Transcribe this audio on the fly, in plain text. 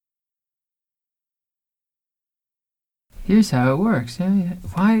Here's how it works. Yeah.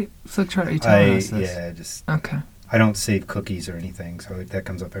 Why Flickchart are you telling us this? Yeah, just Okay. I don't save cookies or anything, so that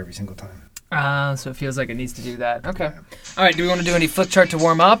comes up every single time. So it feels like it needs to do that. Okay. All right. Do we want to do any Flickchart to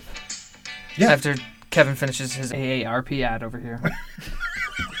warm up? Yeah. After Kevin finishes his AARP ad over here.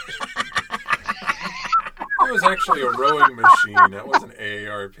 That was actually a rowing machine. That wasn't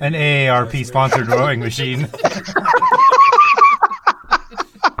AARP. An AARP sponsored rowing machine.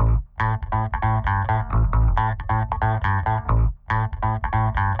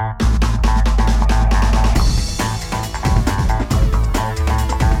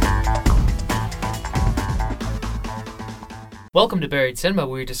 Welcome to Buried Cinema,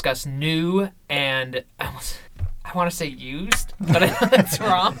 where we discuss new and I want to say used, but I know that's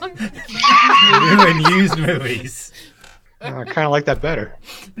wrong. New and used movies. I kind of like that better.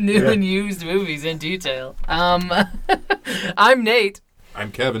 New and used movies in detail. I'm Nate.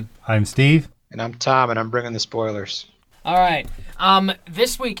 I'm Kevin. I'm Steve. And I'm Tom, and I'm bringing the spoilers. All right.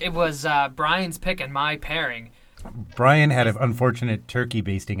 This week it was Brian's pick and my pairing. Brian had an unfortunate turkey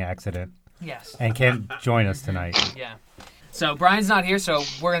basting accident Yes. and can't join us tonight. Yeah. So Brian's not here, so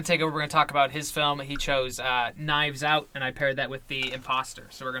we're going to take over. We're going to talk about his film. He chose Knives Out, and I paired that with The Imposter.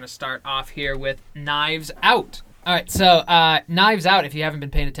 So we're going to start off here with Knives Out. All right, so Knives Out, if you haven't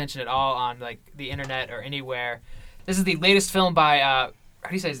been paying attention at all on like the internet or anywhere, this is the latest film by, how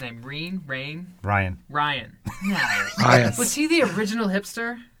do you say his name? Ryan? Ryan. No. Ryan. Was he the original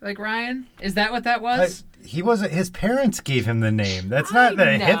hipster, like Ryan? Is that what that was? He wasn't. His parents gave him the name. That's not the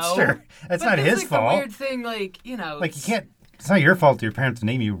hipster. That's not his like fault. The weird thing, like, you know. Like, you can't. It's not your fault your parents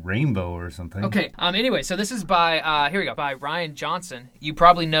name you Rainbow or something. Okay. Anyway, so this is by here we go, by Rian Johnson. You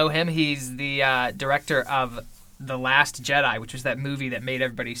probably know him. He's the director of The Last Jedi, which was that movie that made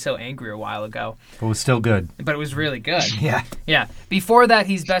everybody so angry a while ago. But it was still good. But it was really good. Yeah. Yeah. Before that,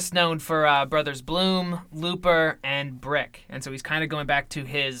 he's best known for Brothers Bloom, Looper, and Brick. And so he's kind of going back to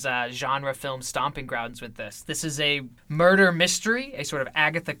his genre film stomping grounds with this. This is a murder mystery, a sort of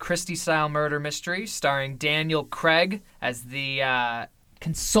Agatha Christie-style murder mystery, starring Daniel Craig as the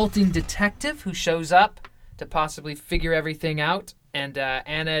consulting detective who shows up to possibly figure everything out. And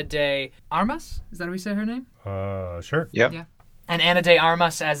Ana de Armas? Is that how we say her name? Sure. Yep. Yeah. And Ana de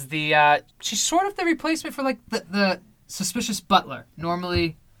Armas as the, she's sort of the replacement for like the suspicious butler.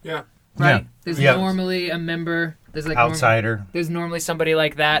 Normally, Yeah. right? Yeah. There's Yeah. normally a member. There's like Outsider. there's normally somebody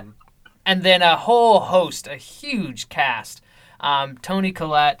like that. And then a whole host, a huge cast. Toni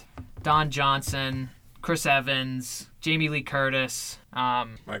Collette, Don Johnson, Chris Evans, Jamie Lee Curtis,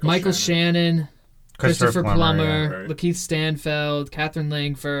 Michael Shannon, Christopher Plummer, Right. Lakeith Stanfield, Catherine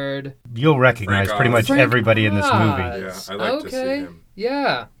Langford. You'll recognize Frank pretty Oz. much Frank everybody in this movie. Oz. Yeah, I like to see Okay. him.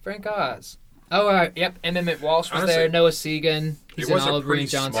 Yeah, Frank Oz. Oh, yep. Emmett Walsh was Honestly, there. Noah Segan. He's it in was a Olive pretty Green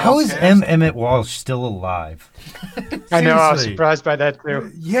Johnson. small How is cast. Emmett Walsh still alive? I know, I was Seriously. surprised by that,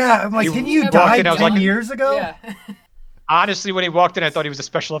 too. Yeah, I'm like, He didn't you walked die in, I was 10 like- years ago? Yeah. Honestly, when he walked in, I thought he was a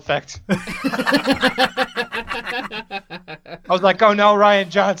special effect. I was like, oh no, Ryan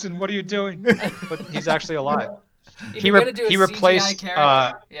Johnson, what are you doing? But he's actually alive. If He you're re- gonna do a he CGI replaced,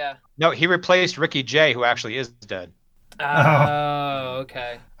 character, yeah. No, he replaced Ricky Jay, who actually is dead. Oh,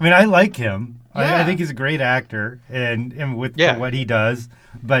 okay. I mean, I like him. Yeah. I think he's a great actor, and with Yeah. for what he does.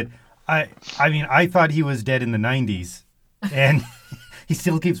 But I mean, I thought he was dead in the '90s, and he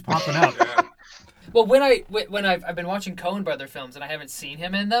still keeps popping up. Yeah. Well, when I've been watching Coen Brother films and I haven't seen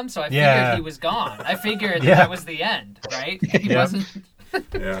him in them, so I Yeah. figured he was gone. I figured Yeah. that was the end, right? He Yeah. wasn't.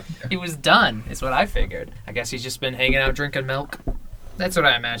 Yeah. He was done, is what I figured. I guess he's just been hanging out drinking milk. That's what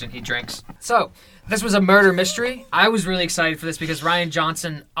I imagine he drinks. So, this was a murder mystery. I was really excited for this because Rian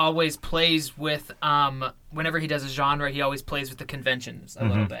Johnson always plays with, whenever he does a genre, he always plays with the conventions a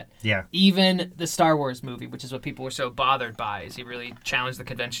little bit. Yeah. Even the Star Wars movie, which is what people were so bothered by, is he really challenged the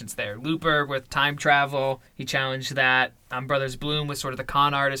conventions there. Looper with time travel, he challenged that. Brothers Bloom with sort of the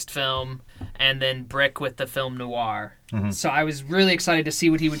con artist film, and then Brick with the film noir. So I was really excited to see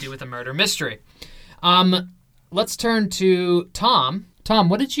what he would do with a murder mystery. Let's turn to Tom. Tom,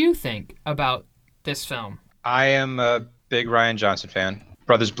 what did you think about this film? I am a big Ryan Johnson fan.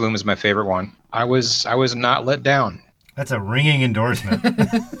 Brothers Bloom is my favorite one. I was not let down. That's a ringing endorsement.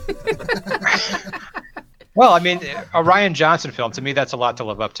 Well, I mean, a Ryan Johnson film, to me, that's a lot to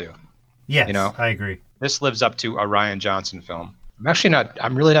live up to. Yes, You know? I agree. This lives up to a Ryan Johnson film.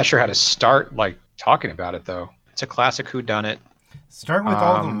 I'm really not sure how to start, like, talking about it, though. It's a classic whodunit. Start with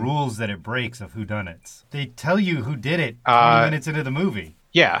all the rules that it breaks of whodunits. They tell you who did it 20 minutes into the movie.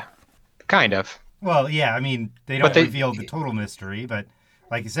 Yeah, kind of. Well, yeah, I mean, they But don't reveal the total mystery, but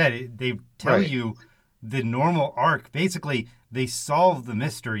like you said, they tell Right. you the normal arc. Basically, they solve the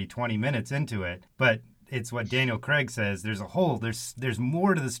mystery 20 minutes into it, but it's what Daniel Craig says. There's a hole. There's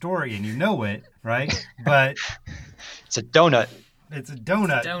more to the story, and you know it, right? But It's a donut. it's a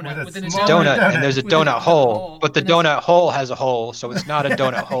donut, with within a a smaller Donut, and there's a Within donut a hole, hole. but the And it's- donut hole has a hole, so it's not a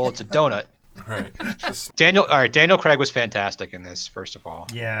donut hole, it's a donut. Right. Just, Daniel Craig was fantastic in this, first of all.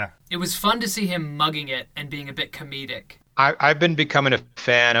 Yeah. It was fun to see him mugging it and being a bit comedic. I've been becoming a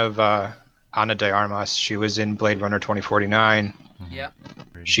fan of Ana de Armas. She was in Blade Runner 2049. Yep.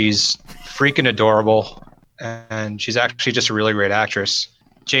 She's freaking adorable, and she's actually just a really great actress.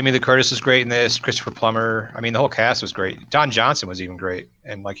 Jamie Lee Curtis is great in this. Christopher Plummer. I mean, the whole cast was great. Don Johnson was even great,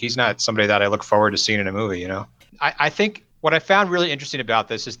 and like he's not somebody that I look forward to seeing in a movie. You know, I think what I found really interesting about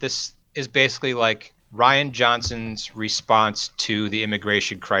this is basically like Ryan Johnson's response to the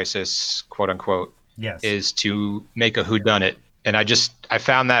immigration crisis, quote unquote, Yes. is to make a whodunit. And I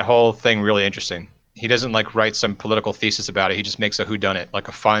found that whole thing really interesting. He doesn't like write some political thesis about it. He just makes a whodunit, like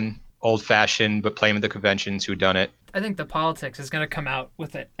a fun, old-fashioned, but playing with the conventions whodunit. I think the politics is going to come out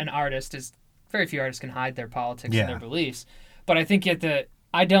with it. An artist is very few artists can hide their politics Yeah. and their beliefs. But I think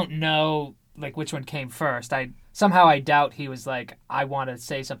I don't know like which one came first. I doubt he was like, I want to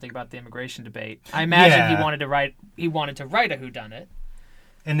say something about the immigration debate. I imagine Yeah. he wanted to write a whodunit.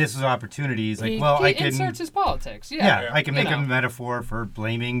 And this was opportunity. He's like, He I can. inserts his politics. Yeah, Yeah. I can You make a know. metaphor for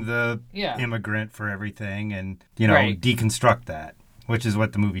blaming the Yeah. immigrant for everything, and Right. deconstruct that, which is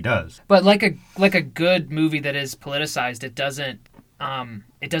what the movie does. But like a good movie that is politicized, it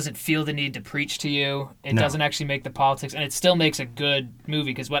doesn't feel the need to preach to you. It No. doesn't actually make the politics, and it still makes a good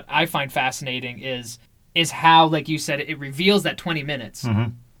movie. Because what I find fascinating is how, like you said, it reveals that 20 minutes,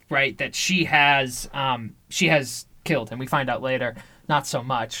 right? That she has killed, and we find out later not so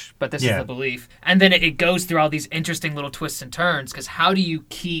much, but this is Yeah. the belief. And then it goes through all these interesting little twists and turns. Because how do you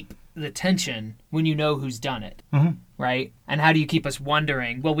keep the tension when you know who's done it? Right? And how do you keep us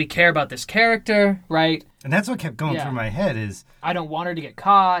wondering, well, we care about this character, right? And that's what kept going Yeah. through my head is, I don't want her to get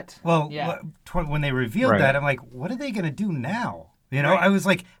caught. well, Yeah. when they revealed Right. that, I'm like, what are they going to do now? You know, Right. I was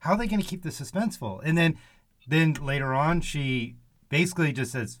like, how are they going to keep this suspenseful? And then later on, she basically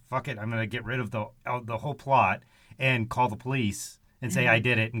just says, fuck it, I'm going to get rid of the whole plot and call the police and say I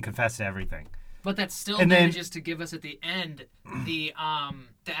did it and confess to everything. But that still And then- manages to give us at the end the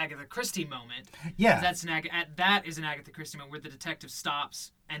Agatha Christie moment. Yeah. That is an Agatha Christie moment where the detective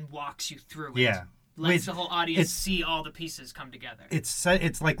stops and walks you through it. Yeah. Lets Which- the whole audience it's- see all the pieces come together.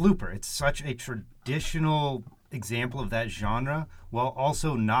 It's like Looper. It's such a traditional example of that genre while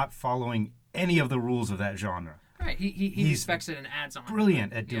also not following any of the rules of that genre. Right. He He's respects it and adds on.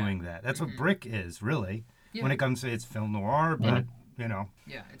 Brilliant at Yeah. doing that. That's what Brick is, really. Yeah. When it comes to it's film noir, but,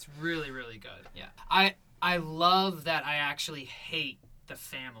 Yeah, it's really, really good. Yeah. I love that I actually hate the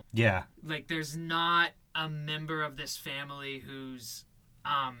family. yeah. Like, there's not a member of this family who's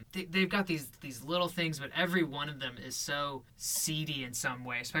they've got these little things, but every one of them is so seedy in some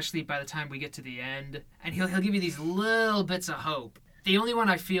way, especially by the time we get to the end. And he'll give you these little bits of hope. The only one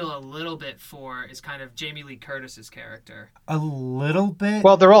I feel a little bit for is kind of Jamie Lee Curtis's character. A little bit.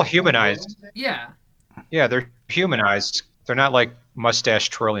 Well, they're all humanized. Yeah. Yeah, they're humanized. They're not like mustache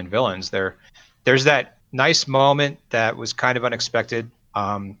twirling villains. There's that nice moment that was kind of unexpected,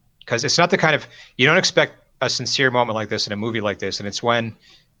 because it's not the kind of, you don't expect a sincere moment like this in a movie like this, and it's when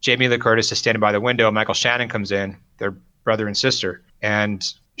Jamie Lee Curtis is standing by the window, Michael Shannon comes in, their brother and sister, and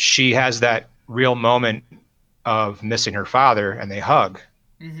she has that real moment of missing her father, and they hug,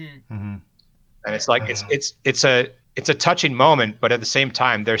 Mm-hmm. and it's like it's a touching moment, but at the same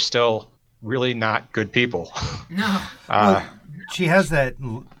time, they're still really not good people. No. She has that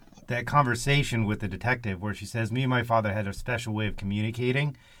conversation with the detective where she says, me and my father had a special way of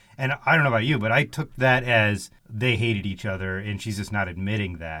communicating. And I don't know about you, but I took that as they hated each other and she's just not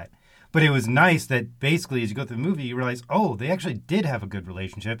admitting that. But it was nice that basically as you go through the movie, you realize, oh, they actually did have a good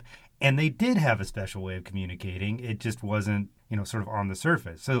relationship and they did have a special way of communicating. It just wasn't, sort of on the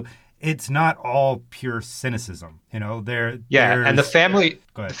surface. So it's not all pure cynicism. And the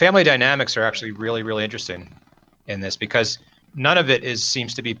the family dynamics are actually really, really interesting in this because none of it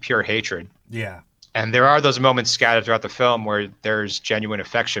seems to be pure hatred. Yeah. And there are those moments scattered throughout the film where there's genuine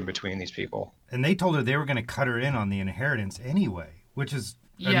affection between these people. And they told her they were going to cut her in on the inheritance anyway, which is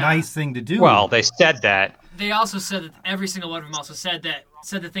a Yeah. nice thing to do. Well, they said that. They also said that every single one of them also said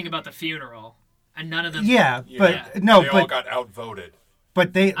the thing about the funeral, and none of them. Yeah, Yeah. but They no, all but got outvoted.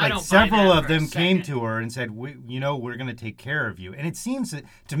 But they I like don't buy several that of for a them came second. to her and said, we're going to take care of you." And it seems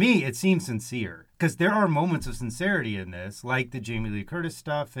to me it seems sincere because there are moments of sincerity in this, like the Jamie Lee Curtis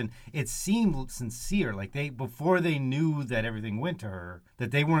stuff, and it seemed sincere. Like they before they knew that everything went to her,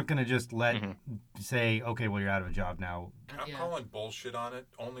 that they weren't going to just let say, "Okay, well you're out of a job now." I'm Yeah. calling bullshit on it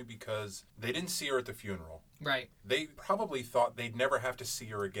only because they didn't see her at the funeral. Right. They probably thought they'd never have to see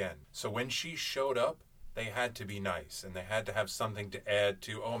her again. So when she showed up, they had to be nice and they had to have something to add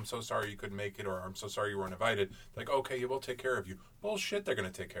to, "Oh, I'm so sorry you couldn't make it," or "I'm so sorry you weren't invited." Like, "Okay, we'll take care of you." Bullshit, they're going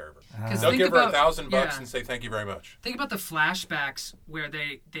to take care of her. 'Cause They'll think give her about- $1,000 yeah. and say thank you very much. Think about the flashbacks where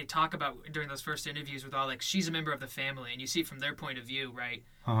they talk about during those first interviews with all like she's a member of the family and you see it from their point of view, right?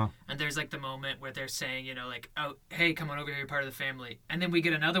 Uh-huh. And there's like the moment where they're saying, like, "Oh, hey, come on over here, you're part of the family." And then we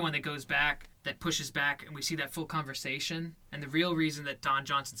get another one that goes back, that pushes back, and we see that full conversation. And the real reason that Don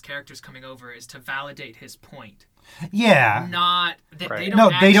Johnson's character is coming over is to validate his point. Yeah. Not that Right. they don't No,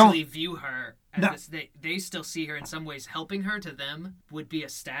 they don't- actually view her as No. this, they still see her in some ways. Helping her to them would be a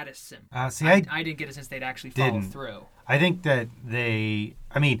status symbol. See, I didn't get a sense they'd actually follow didn't. through. I think that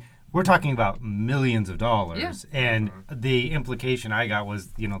we're talking about millions of dollars, and the implication I got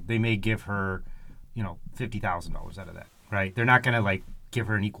was, they may give her, $50,000 out of that, right? They're not going to like give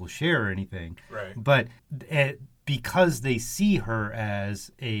her an equal share or anything, Right. but because they see her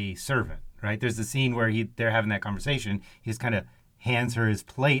as a servant, right? There's the scene where they're having that conversation. He just kind of hands her his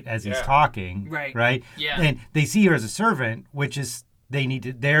plate as he's Yeah. talking, Right. Right? Yeah. And they see her as a servant, which is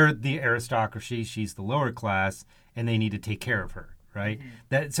they're the aristocracy, she's the lower class, and they need to take care of her, right?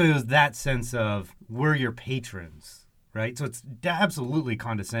 So it was that sense of we're your patrons, right? So it's absolutely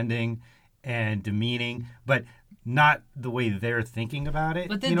condescending and demeaning, but not the way they're thinking about it.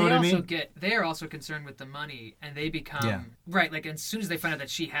 But then you know they what also I mean? they're also concerned with the money, and they become Yeah. right. Like as soon as they find out that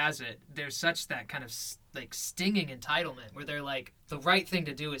she has it, there's such that kind of like stinging entitlement where they're like, the right thing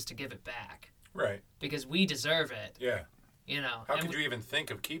to do is to give it back Right. because we deserve it. Yeah. And How could you even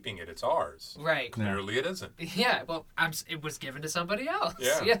think of keeping it? It's ours. Right. Clearly it isn't. Yeah. Well, it was given to somebody else.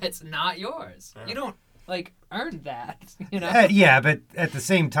 Yeah. It's not yours. Yeah. You don't like earn that. Yeah, but at the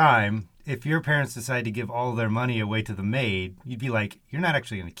same time, if your parents decide to give all their money away to the maid, you'd be like, you're not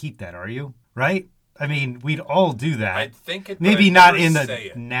actually going to keep that, are you? Right? I mean, we'd all do that. I'd think it, but Maybe I'd not never in say the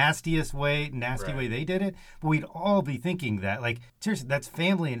it. nasty way Right. they did it, but we'd all be thinking that. Like, seriously, that's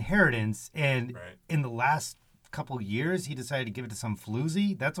family inheritance. And Right. in the last couple of years, he decided to give it to some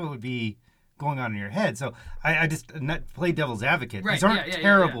floozy. That's what would be going on in your head. So I just not play devil's advocate. Right, These aren't yeah,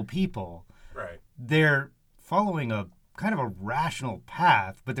 terrible people. Right. They're following a kind of a rational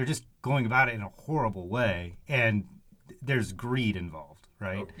path, but they're just going about it in a horrible way. And there's greed involved,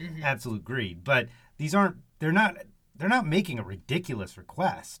 right? Absolute greed. But they're not making a ridiculous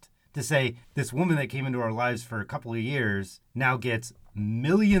request to say this woman that came into our lives for a couple of years now gets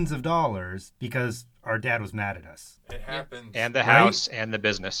millions of dollars because our dad was mad at us. It happens And the house and the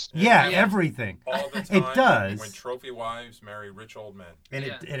business. Yeah, Yeah. everything. all the time. It does. When trophy wives marry rich old men. And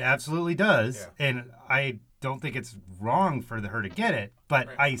Yeah. it absolutely does. Yeah. And I don't think it's wrong for her to get it, but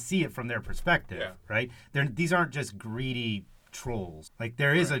Right. I see it from their perspective, Yeah. right? These aren't just greedy trolls. Like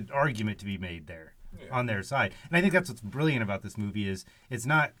there is an argument to be made there on their side. And I think that's what's brilliant about this movie is it's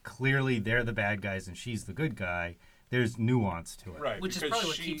not clearly they're the bad guys and she's the good guy. There's nuance to it. Right. Which is because probably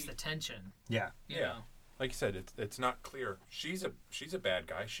what she- keeps the tension. Yeah. You Yeah. know? Like you said, it's not clear. She's a bad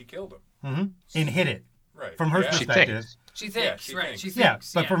guy. She killed him. And hit it. Right. From her Yeah. She perspective. thinks. She thinks, she right? thinks. She Yeah,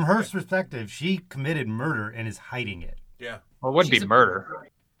 thinks. but from her perspective, she committed murder and is hiding it. Yeah. Well, it wouldn't She's be a- murder.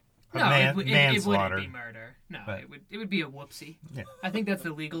 No, it wouldn't manslaughter. be murder. No, But- it would be a whoopsie. Yeah. I think that's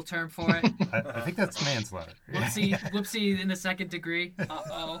the legal term for it. I think that's manslaughter. Whoopsie in the second degree.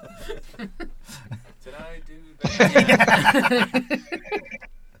 Uh-oh. Did I do that?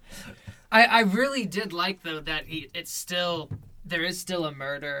 I really did like though that there is still a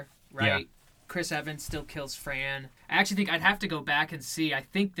murder, right? Yeah. Chris Evans still kills Fran. I actually think I'd have to go back and see. I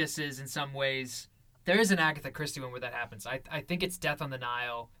think this is in some ways there is an Agatha Christie one where that happens. I think it's Death on the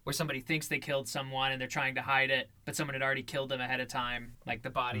Nile, where somebody thinks they killed someone and they're trying to hide it, but someone had already killed them ahead of time. Like the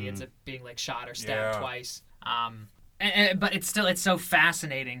body ends up being like shot or stabbed Yeah. twice. But it's so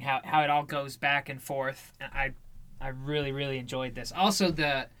fascinating how it all goes back and forth. I really, really enjoyed this. Also,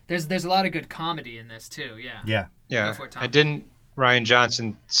 there's a lot of good comedy in this too. Yeah. Yeah. Yeah. Go for it, Tom. And didn't Ryan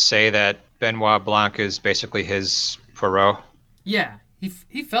Johnson say that Benoit Blanc is basically his Poirot? Yeah.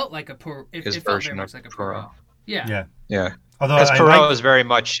 He felt like a Poirot. It His felt very version much of like a Poirot. Poirot. Yeah. Yeah. Yeah. Although Because I Poirot like- is very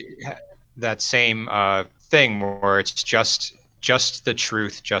much that same thing where it's just the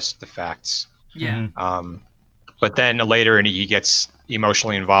truth, just the facts. Yeah. But then later he gets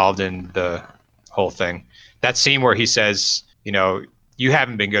emotionally involved in the whole thing. That scene where he says, you you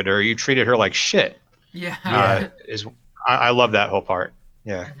haven't been good to her. You treated her like shit. Yeah. I love that whole part.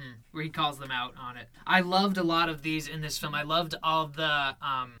 Yeah. Where he calls them out on it. I loved a lot of these in this film. I loved all of the,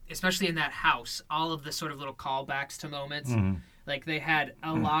 especially in that house, all of the sort of little callbacks to moments. Like they had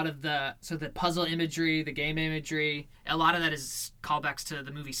a lot of the puzzle imagery, the game imagery. A lot of that is callbacks to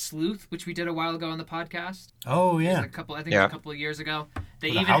the movie Sleuth, which we did a while ago on the podcast. Oh yeah, a couple of years ago. They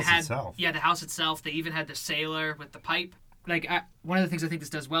even house had itself. the house itself. They even had the sailor with the pipe. Like one of the things I think this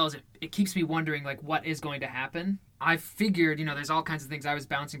does well is it keeps me wondering like what is going to happen. I figured, there's all kinds of things I was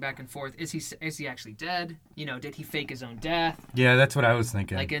bouncing back and forth. Is he actually dead? Did he fake his own death? Yeah, that's what I was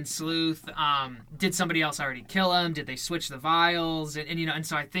thinking. Like in Sleuth, did somebody else already kill him? Did they switch the vials? And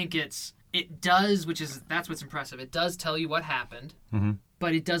so I think it does, that's what's impressive. It does tell you what happened,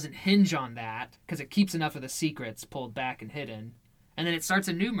 but it doesn't hinge on that because it keeps enough of the secrets pulled back and hidden. And then it starts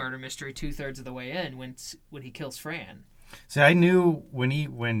a new murder mystery 2/3 of the way in when he kills Fran. See, I knew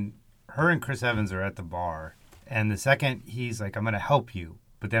when her and Chris Evans are at the bar, and the second he's like, "I'm going to help you,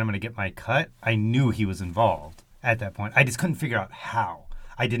 but then I'm going to get my cut," I knew he was involved at that point. I just couldn't figure out how.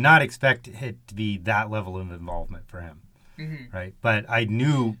 I did not expect it to be that level of involvement for him, right? But I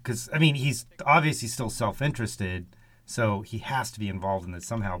knew, because, he's obviously still self-interested, so he has to be involved in this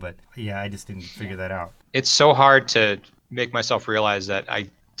somehow. But, yeah, I just didn't figure that out. It's so hard to make myself realize that I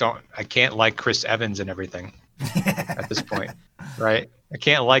can't like Chris Evans and everything. At this point, right? I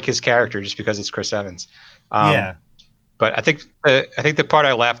can't like his character just because it's Chris Evans. Yeah. But I think the part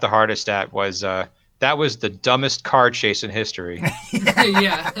I laughed the hardest at was that was the dumbest car chase in history.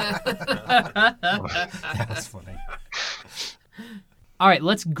 Yeah. That was funny. All right,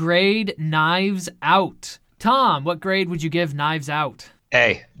 let's grade Knives Out. Tom, what grade would you give Knives Out?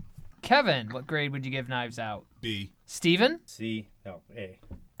 A. Kevin, what grade would you give Knives Out? B. Steven? A.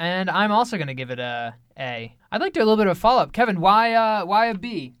 And I'm also going to give it a A. I'd like to do a little bit of a follow-up. Kevin, why a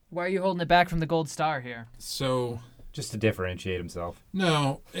B? Why are you holding it back from the gold star here? So, Just to differentiate himself.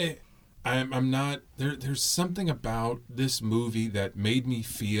 no, I'm not. There's something about this movie that made me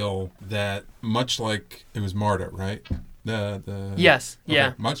feel that much like it was Marta, right? The Yes, okay,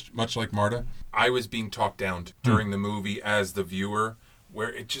 yeah. much like Marta. I was being talked down during the movie as the viewer, where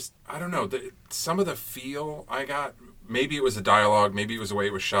it just, I don't know, some of the feel I got, maybe it was the dialogue, maybe it was the way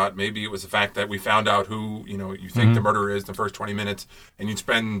it was shot, maybe it was the fact that we found out who, you think the murderer is in the first 20 minutes, and you'd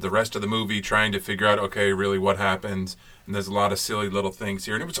spend the rest of the movie trying to figure out, okay, really what happens, and there's a lot of silly little things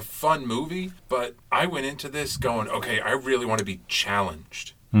here, and it was a fun movie, but I went into this going, okay, I really want to be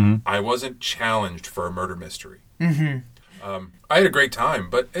challenged. I wasn't challenged for a murder mystery. I had a great time,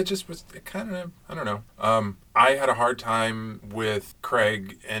 but it just was kind of, I don't know. I had a hard time with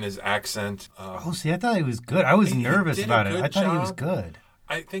Craig and his accent. See, I thought he was good. I was He nervous did a about it. good I thought he was job. good.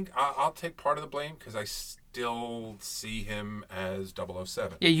 I think I'll take part of the blame because I still see him as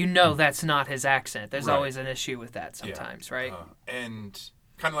 007. Yeah, that's not his accent. There's Right. always an issue with that sometimes, right? And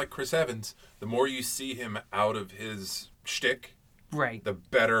kind of like Chris Evans, the more you see him out of his shtick, Right. the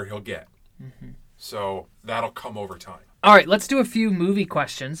better he'll get. So that'll come over time. All right, let's do a few movie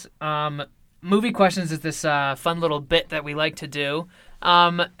questions. Movie questions is this fun little bit that we like to do.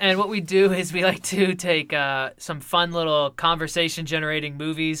 And what we do is we like to take some fun little conversation-generating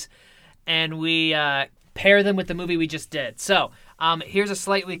movies, and we pair them with the movie we just did. So here's a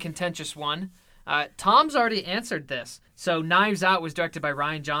slightly contentious one. Tom's already answered this. So Knives Out was directed by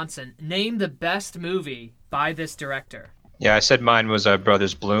Rian Johnson. Name the best movie by this director. Yeah, I said mine was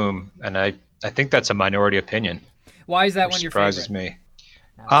Brothers Bloom, and I think that's a minority opinion. Why is that Which one your favorite? surprises me.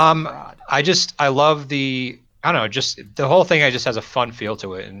 Broad. I love just the whole thing. Just has a fun feel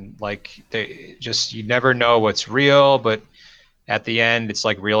to it, and you never know what's real, but at the end, it's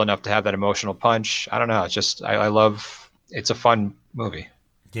like real enough to have that emotional punch. I don't know. It's just I love. It's a fun movie.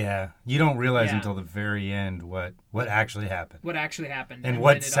 Yeah, you don't realize Yeah. until the very end what actually happened. What actually happened. And when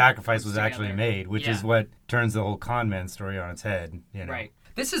what it all sacrifice comes was actually together. made, which is Yeah. what turns the whole con man story on its head. Right.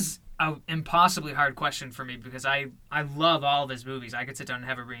 This is an impossibly hard question for me because I love all of his movies. I could sit down and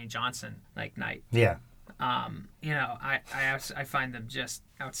have a Rian Johnson night. Yeah. I find them just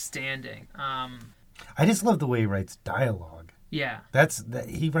outstanding. I just love the way he writes dialogue. Yeah.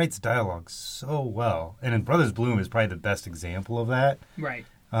 He writes dialogue so well, and in Brothers Bloom is probably the best example of that. Right.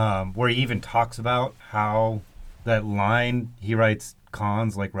 Where he even talks about how that line he writes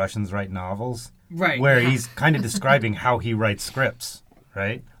cons like Russians write novels. Right. Where he's kind of describing how he writes scripts,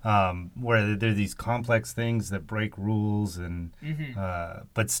 right? Where there are these complex things that break rules and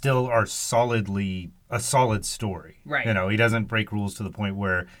but still are solidly a solid story. Right. He doesn't break rules to the point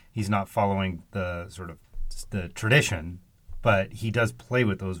where he's not following the sort of the tradition, but he does play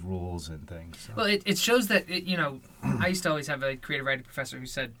with those rules and things. So. Well, it shows that, I used to always have a creative writing professor who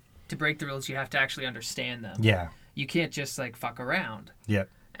said to break the rules, you have to actually understand them. Yeah. You can't just, fuck around. Yep.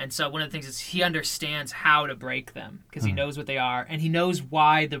 And so one of the things is he understands how to break them because he knows what they are and he knows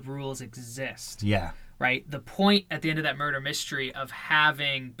why the rules exist. Yeah. Right? The point at the end of that murder mystery of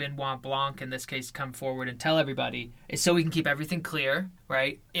having Benoit Blanc, in this case, come forward and tell everybody is so we can keep everything clear,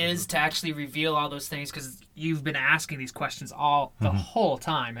 right? Is to actually reveal all those things because you've been asking these questions the whole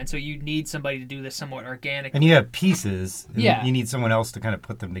time. And so you need somebody to do this somewhat organically. And you have pieces. And Yeah. You need someone else to kind of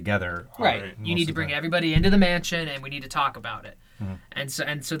put them together. Right. Right. You need to bring everybody into the mansion and we need to talk about it. And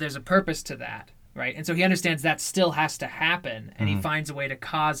so there's a purpose to that. Right, and so he understands that still has to happen, and he finds a way to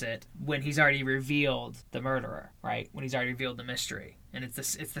cause it when he's already revealed the murderer. Right, when he's already revealed the mystery, and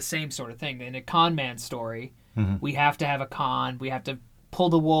it's the same sort of thing. In a con man story, we have to have a con. We have to pull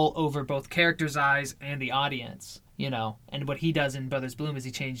the wool over both characters' eyes and the audience. And what he does in Brothers Bloom is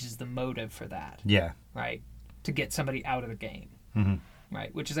he changes the motive for that. Yeah. Right, to get somebody out of the game.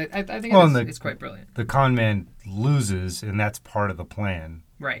 Right, which is I think it's quite brilliant. The con man loses, and that's part of the plan.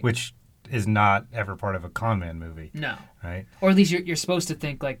 Right, Which is not ever part of a con man movie. no. Right? Or at least you're supposed to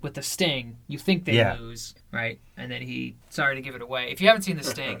think, with The Sting, you think they Yeah. lose, right? And then sorry to give it away. If you haven't seen The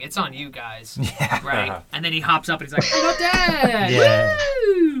Sting, it's on you guys, right? And then he hops up and he's like, I'm not dead! Yeah.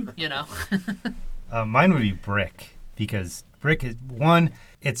 Woo! Mine would be Brick, because Brick is, one,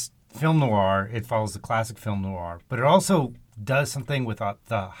 it's film noir. It follows the classic film noir. But it also does something with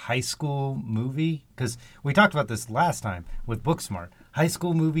the high school movie. Because we talked about this last time with Booksmart. High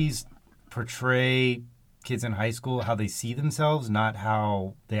school movies portray kids in high school how they see themselves, not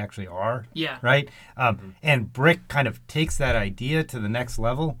how they actually are. Yeah. Right? And Brick kind of takes that idea to the next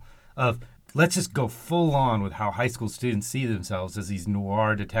level of let's just go full on with how high school students see themselves as these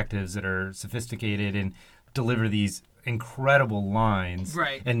noir detectives that are sophisticated and deliver these incredible lines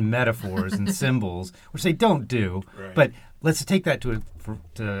Right. and metaphors and symbols, which they don't do. Right. But let's take that to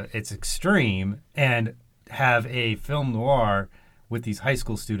its extreme and have a film noir with these high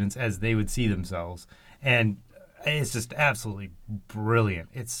school students as they would see themselves. And it's just absolutely brilliant.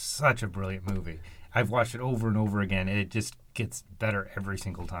 It's such a brilliant movie. I've watched it over and over again, and it just gets better every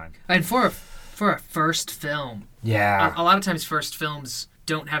single time. And for a first film, Yeah. a lot of times first films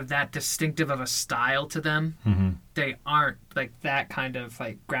don't have that distinctive of a style to them. They aren't that kind of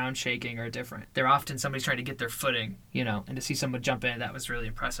ground shaking or different. They're often somebody's trying to get their footing, and to see someone jump in, that was really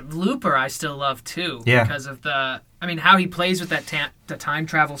impressive. Looper I still love too, Yeah. because of how he plays with the time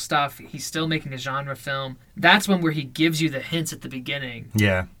travel stuff. He's still making a genre film. That's one where he gives you the hints at the beginning,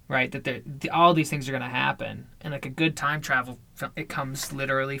 Yeah. right? That all these things are going to happen, and a good time travel film, it comes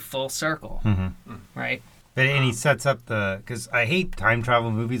literally full circle, right? And he sets up because I hate time travel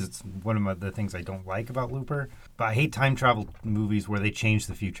movies. It's one of the things I don't like about Looper. But I hate time travel movies where they change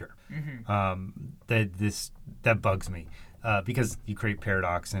the future. That bugs me because you create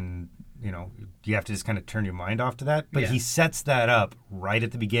paradox and you have to just kind of turn your mind off to that. But Yeah. he sets that up right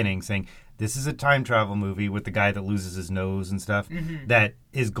at the beginning, saying this is a time travel movie with the guy that loses his nose and stuff that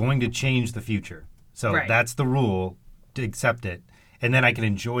is going to change the future. So Right. that's the rule. To accept it. And then I can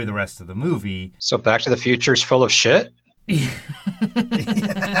enjoy the rest of the movie. So Back to the Future is full of shit?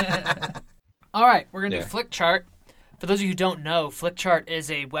 All right, we're going to Yeah. do Flickchart. For those of you who don't know, Flickchart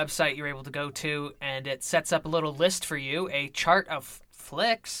is a website you're able to go to, and it sets up a little list for you, a chart of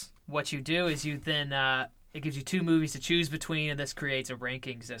flicks. What you do is you then, it gives you 2 movies to choose between, and this creates a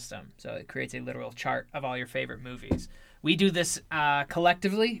ranking system. So it creates a literal chart of all your favorite movies. We do this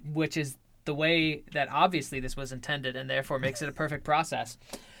collectively, which is the way that obviously this was intended, and therefore makes it a perfect process.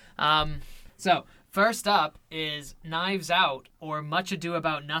 So first up is Knives Out, or Much Ado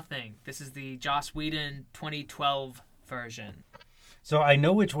About Nothing. This is the Joss Whedon 2012 version. So I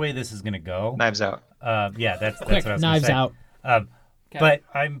know which way this is going to go. Knives Out. Yeah, that's Quick, what I was Knives gonna say. Out. Okay. But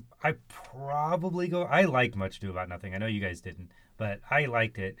I probably go. I liked Much Ado About Nothing. I know you guys didn't, but I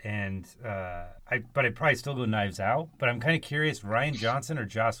liked it, and I'd probably still go Knives Out. But I'm kind of curious, Ryan Johnson or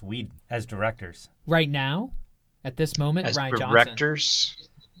Joss Whedon as directors, Right now, at this moment, As Ryan Johnson. directors?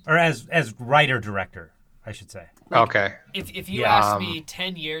 or as writer director, I should say. Okay. If you Yeah. asked me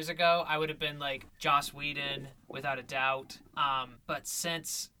 10 years ago, I would have been like Joss Whedon, without a doubt. But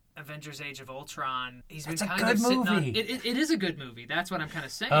since Avengers: Age of Ultron, he's been That's a kind good of sitting on. movie. It is a good movie. That's what I'm kind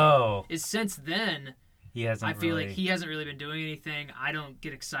of saying. Oh, Is since then, he hasn't. I feel really, like he hasn't really been doing anything. I don't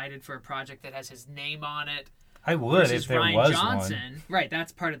get excited for a project that has his name on it. I would Versus if there Ryan was Johnson. one. Right,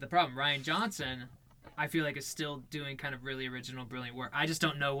 that's part of the problem. Ryan Johnson, I feel like, is still doing kind of really original, brilliant work. I just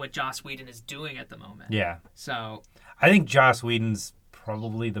don't know what Joss Whedon is doing at the moment. Yeah, So, I think Joss Whedon's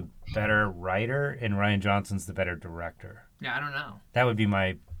probably the better writer and Ryan Johnson's the better director. Yeah, I don't know. That would be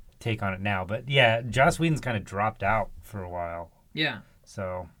my take on it now. But yeah, Joss Whedon's kind of dropped out for a while. Yeah.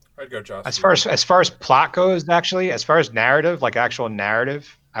 So I'd go Joss. As far as plot goes, actually, as far as narrative, like actual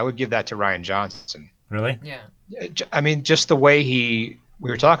narrative, I would give that to Ryan Johnson. really, Yeah. I mean, just the way we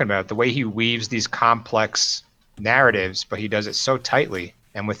were talking about, the way he weaves these complex narratives, but he does it so tightly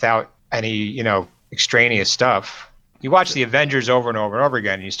and without any, extraneous stuff. You watch the Avengers over and over and over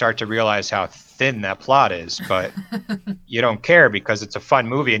again, and you start to realize how thin that plot is, but you don't care because it's a fun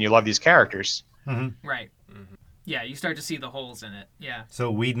movie and you love these characters. Right. Yeah, you start to see the holes in it. Yeah. so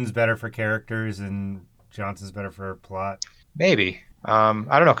Whedon's better for characters and Johnson's better for plot. Maybe. I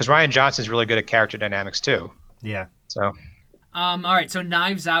don't know, because Ryan Johnson's really good at character dynamics too. Yeah. So All right, so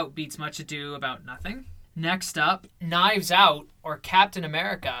Knives Out beats Much Ado About Nothing. Next up, Knives Out or Captain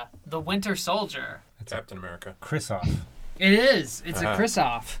America, The Winter Soldier. Captain America. Kristoff. It is. It's a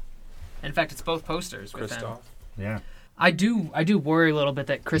Chris-off. In fact, it's both posters with him. Kristoff. Yeah. I do worry a little bit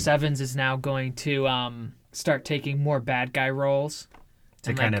that Chris Evans is now going to start taking more bad guy roles.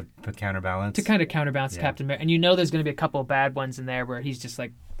 To And, kind like, of counterbalance. to kind of counterbalance Yeah. Captain America. And you know there's going to be a couple of bad ones in there where he's just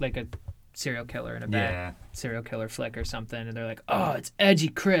like a serial killer in a bad Yeah. serial killer flick or something. And they're like, oh, it's edgy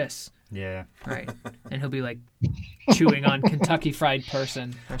Chris. Yeah. Right. And he'll be like chewing on Kentucky Fried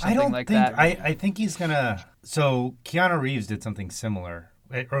Person or something I don't like think that. I think he's gonna. So Keanu Reeves did something similar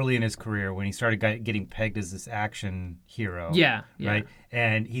early in his career when he started getting pegged as this action hero. Yeah. Right.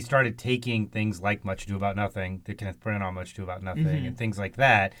 And he started taking things like Much Ado About Nothing, the Kenneth Branagh Much Ado About Nothing, Mm-hmm. and things like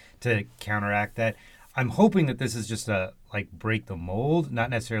that to counteract that. I'm hoping that this is just a break the mold, not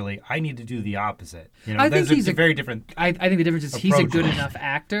necessarily I need to do the opposite. I think he's a a- very different. I think the difference is he's a good Approaches. enough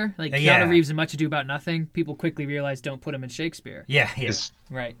actor. Like Keanu Yeah. Reeves in Much Ado About Nothing, people quickly realize don't put him in Shakespeare. Yeah. is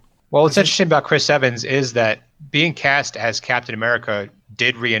Right. Well, what's interesting about Chris Evans is that being cast as Captain America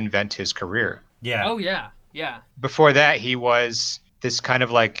did reinvent his career. Yeah. Oh yeah. Yeah. Before that, he was this kind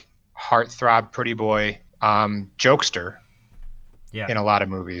of like heartthrob, pretty boy jokester Yeah. in a lot of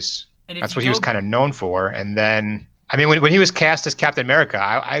movies. And if That's you what he was go- kind of known for. And then, I mean, when he was cast as Captain America,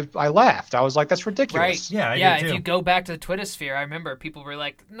 I laughed. I was like, that's ridiculous. Right. Yeah, I yeah. did If too. you go back to the Twitter sphere, I remember people were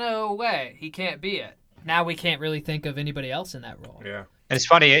like, "No way, he can't be it." Now we can't really think of anybody else in that role. Yeah. And it's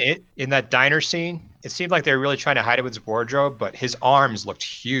funny, in that diner scene, it seemed like they were really trying to hide it with his wardrobe, but his arms looked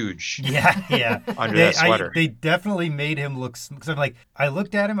huge. Yeah, yeah. Under that sweater. They definitely made him look. Because I'm like, I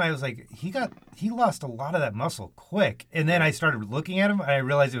looked at him, I was like, he lost a lot of that muscle quick. And then I started looking at him, and I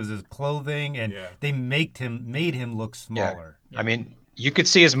realized it was his clothing, and Yeah. they made him look smaller. I mean, you could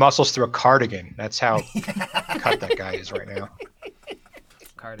see his muscles through a cardigan. That's how cut that guy is right now.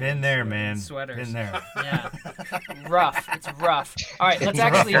 Cardigans, Been there, man. Sweaters. Been there. Yeah. Rough. It's rough. All right, let's It's a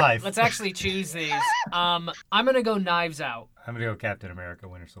rough life. actually choose these. I'm gonna go Knives Out. I'm gonna go Captain America,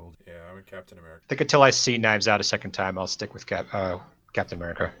 Winter Soldier. Yeah, I'm a Captain America. I think until I see Knives Out a second time, I'll stick with Captain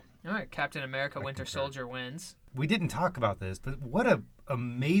America. All right, Captain America, Winter Soldier wins. We didn't talk about this, but what a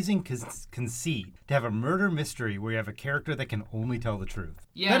amazing conceit to have a murder mystery where you have a character that can only tell the truth.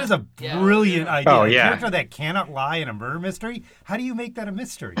 Yeah, That is a yeah. brilliant idea. Oh, A yeah. character that cannot lie in a murder mystery. How do you make that a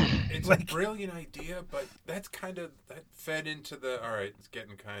mystery? It's a brilliant idea, but that fed into the, all right, it's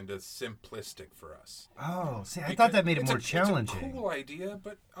getting kind of simplistic for us. Oh, see, I Because thought that made it it's more It's challenging. a cool idea,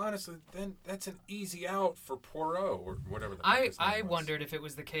 but honestly, then that's an easy out for Poirot or whatever the fuck I his name was. wondered if it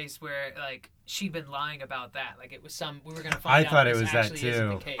was the case where like she'd been lying about that. Like it was we were gonna I find out thought this it was that actually isn't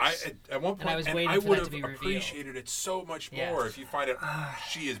the too. case. At one point, I was and waiting I for that would to have be revealed. appreciated it so much Yeah. more if you find out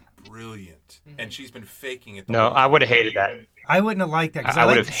she is brilliant and she's been faking it. the No, whole I would have time. hated that. I wouldn't have liked that because I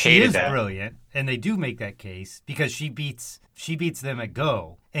would have she hated is that. brilliant, and they do make that case because she beats them at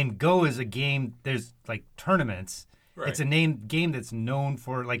Go, and Go is a game. There's like tournaments. Right. It's a game that's known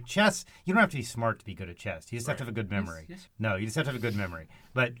for like chess. You don't have to be smart to be good at chess. You just have to have a good memory. yes. No, you just have to have a good memory.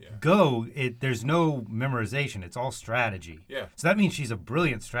 But Go, there's no memorization. It's all strategy. Yeah. So that means she's a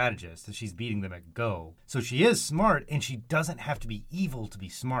brilliant strategist and she's beating them at Go. So she is smart, and she doesn't have to be evil to be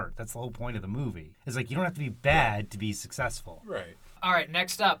smart. That's the whole point of the movie. It's like you don't have to be bad to be successful. Right. All right,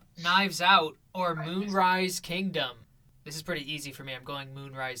 next up, Knives Out or Moonrise Kingdom. This is pretty easy for me. I'm going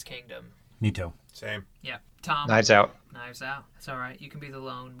Moonrise Kingdom. Me too. Same. Yeah, Tom. Knives Out. Knives Out. That's all right. You can be the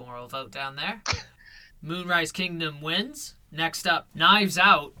lone moral vote down there. Moonrise Kingdom wins. Next up, Knives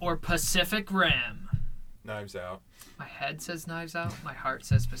Out or Pacific Rim. Knives Out. My head says Knives Out. My heart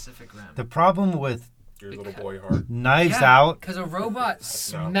says Pacific Rim. The problem with Your little boy heart. Knives Out. Because a robot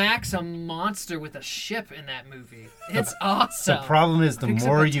smacks a monster with a ship in that movie. It's awesome. The problem is the Picks up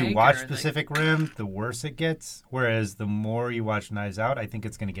more a you tanker watch and, Pacific Rim, the worse it gets. Whereas the more you watch Knives Out, I think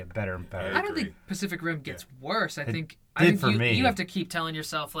it's going to get better and better. I don't think Pacific Rim gets worse. I think for me. you have to keep telling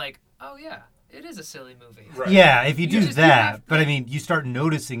yourself, like, oh, yeah, it is a silly movie. Right. Yeah, if you do just- you that, have- but I mean, you start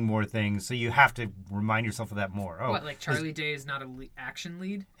noticing more things, so you have to remind yourself of that more. Oh, What, like Charlie Day is not a action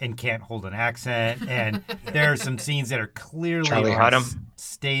lead? and can't hold an accent, and there are some scenes that are clearly Charlie on Hunnam.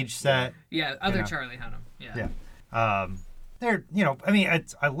 stage set. Yeah, other know. Charlie Hunnam. Yeah. Yeah. They're, I mean,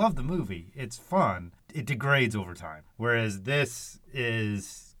 I love the movie. It's fun. It degrades over time. Whereas this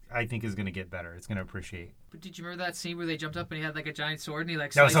is, I think, is going to get better. It's going to appreciate. But did you remember that scene where they jumped up and he had like a giant sword and he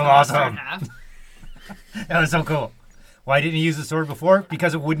like That was sliced so the monster awesome. in half? That was so cool. Why didn't you use the sword before?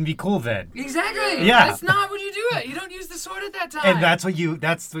 Because it wouldn't be cool then. Exactly. Yeah. That's not when you do it. You don't use the sword at that time. And that's what you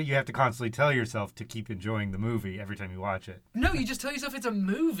have to constantly tell yourself to keep enjoying the movie every time you watch it. No, you just tell yourself it's a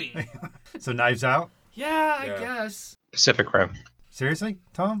movie. So Knives Out? Yeah, I Yeah. guess. Pacific Rim. Seriously,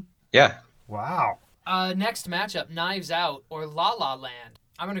 Tom? Yeah. Wow. Next matchup, Knives Out or La La Land.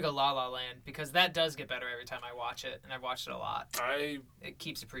 I'm going to go La La Land because that does get better every time I watch it, and I've watched it a lot. I It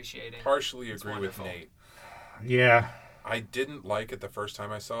keeps appreciating. partially It's agree with wonderful. Nate. Yeah. I didn't like it the first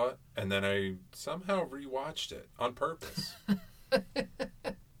time I saw it, and then I somehow rewatched it on purpose.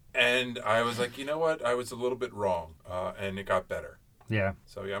 And I was like, you know what? I was a little bit wrong, and it got better. Yeah.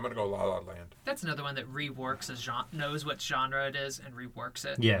 So yeah, I'm gonna go La La Land. That's another one that reworks a genre, knows what genre it is and reworks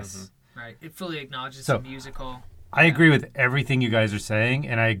it. Yes. Right. It fully acknowledges So- the musical. I agree with everything you guys are saying,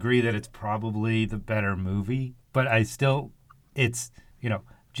 and I agree that it's probably the better movie, but I still, it's,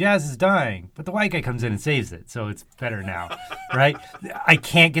 Jazz is dying, but the white guy comes in and saves it, so it's better now, right? I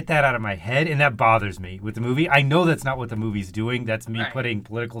can't get that out of my head, and that bothers me with the movie. I know that's not what the movie's doing. That's me Right. putting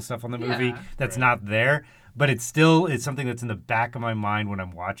political stuff on the movie. Yeah. That's Right. not there, but it's still it's something that's in the back of my mind when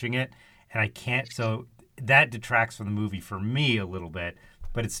I'm watching it, and I can't, so that detracts from the movie for me a little bit,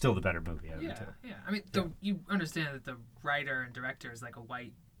 but it's still the better movie out of the Yeah, two. yeah. I mean, you understand that the writer and director is like a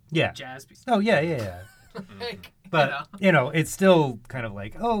white Yeah. jazz piece. Oh, yeah. Like, But it's still kind of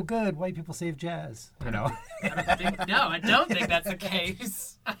like, oh, good, white people save jazz. I don't think that's the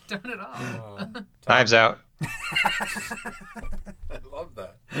case. I don't at all. Knives Out. I love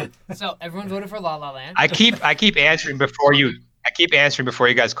that. So everyone voted for La La Land. I keep answering before you. I keep answering before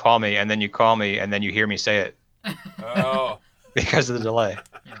you guys call me, and then you call me, and then you hear me say it Oh because of the delay.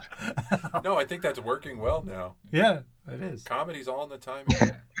 no, I think that's working well now. Yeah, it is. Comedy's all in the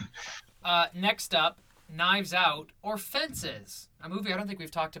timing. Next up, Knives Out or Fences, a movie I don't think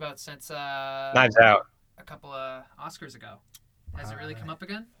we've talked about since Knives Out. a couple of Oscars ago. Has it really come up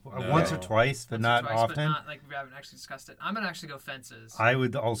again? Once or twice, but Once or not twice, often. But not like we haven't actually discussed it. I'm gonna actually go Fences. I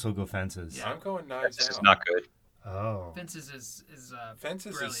would also go Fences. Yeah. I'm going Knives This Out. is not good. Oh. Fences is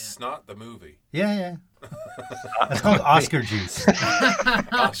Fences brilliant. is Snot the movie. Yeah. It's called Oscar Juice.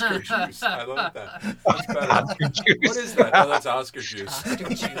 Oscar juice. I love that. That's better. What is that? Oh, that's Oscar juice. Oscar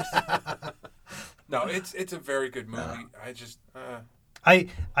juice. No, it's a very good movie. I just I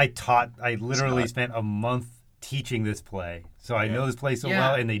literally spent a month teaching this play. So I know this play so Yeah.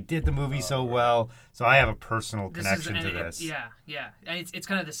 well, and they did the movie so well. So I have a personal connection to and this. Yeah. And it's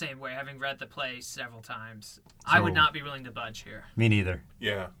kind of the same way, having read the play several times. I would So- not be willing to budge here. Me neither.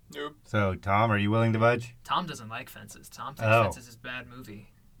 yeah. Nope. So, Tom, are you willing to budge? Tom doesn't like Fences. Tom thinks Oh. Fences is a bad movie.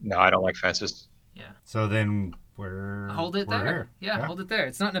 No, I don't like fences. So then we're Hold it we're there. here. Yeah, hold it there.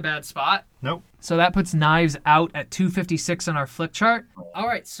 It's not in a bad spot. Nope. So that puts Knives Out at 256 on our flick chart. All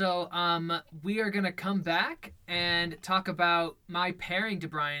right, so we are gonna come back and talk about my pairing to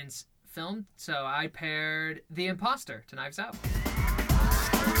Brian's film. So I paired The Imposter to Knives Out.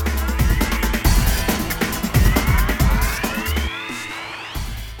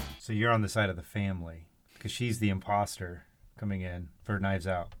 So you're on the side of the family because she's the imposter coming in for Knives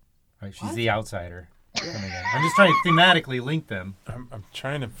Out. Right? She's the outsider coming in. I'm just trying to thematically link them. I'm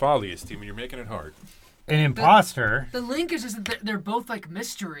trying to follow you, Steven. You're making it hard. An imposter. The link is just that they're both like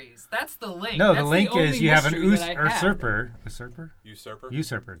mysteries. That's the link. No, That's the link only is you have an mystery that I had. usurper. Usurper.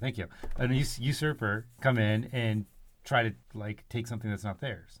 Usurper. Thank you. An usurper come in and try to take something that's not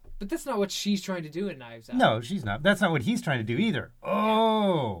theirs. But that's not what she's trying to do in Knives Out. No, she's not. That's not what he's trying to do either.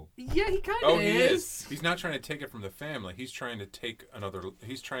 Oh. Yeah, he kind Oh, of he is. is. He's not trying to take it from the family. He's trying to take another.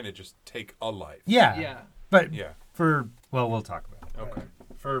 He's trying to just take a life. Yeah. Yeah. But Yeah. we'll talk about it. Okay.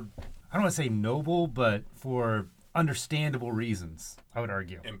 For I don't want to say noble, but for understandable reasons, I would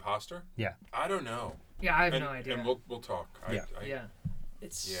argue. Imposter. Yeah. I don't know. Yeah, I have And, no idea. and we'll talk. Yeah. Yeah.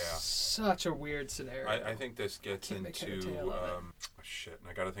 It's Yeah. such a weird scenario. I think this gets Can't make head or into tail of it. shit, and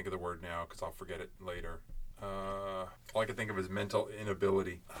I got to think of the word now because I'll forget it later. All I can think of is mental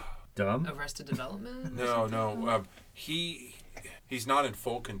inability. Dumb. Arrested Development? No. He's not in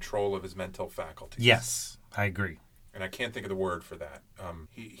full control of his mental faculties. Yes, I agree. And I can't think of the word for that.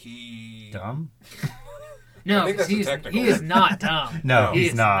 He Dumb? No, I think that's he technical is word. not dumb. No, he he's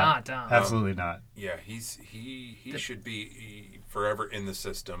is not. dumb. Absolutely not. Yeah, he should be forever in the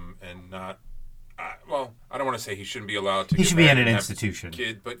system and not. Well, I don't want to say he shouldn't be allowed to. He get should be in married an and have institution.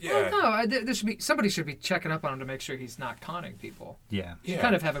 Kid, but Well, yeah, no, somebody should be checking up on him to make sure he's not conning people. Yeah. You yeah.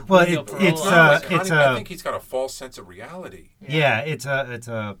 kind of have a Well, real it's, parole. I think he's got a false sense of reality. Yeah, it's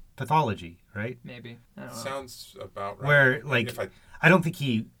a pathology, right? Maybe. I don't know. Sounds about right. Where like If I don't think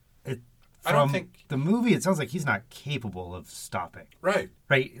he. I don't From think- the movie. It sounds like he's not capable of stopping. right.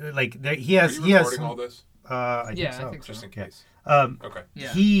 Right? Like he Are has. you he has. recording all this? I think Yeah, so. I think so. Just in Yeah. case. Okay.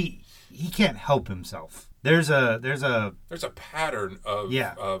 Yeah. He can't help himself. There's a There's a pattern of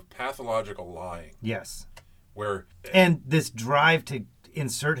Yeah. of pathological lying yes, where and this drive to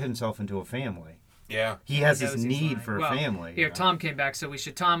insert himself into a family. yeah, He has He this knows he's need lying. for a Well, family. Here, you know? Tom came back, so we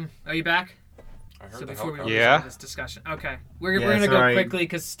should. Tom, are you back? I heard So the before we helicopter. Yeah. have this discussion, okay, we're Yeah, gonna it's go all right. quickly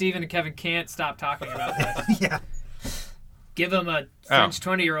because Steven and Kevin can't stop talking about this. Yeah. Give him a French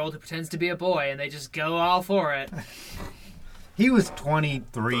 20-year-old who pretends to be a boy, and they just go all for it. He was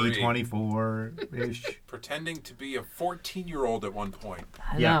 23, Three. 24-ish. Pretending to be a 14-year-old at one point,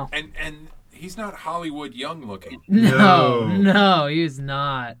 I Yeah. know. and he's not Hollywood young looking. No, he's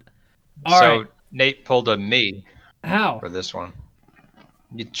not. All so right. Nate pulled a me How? for this one.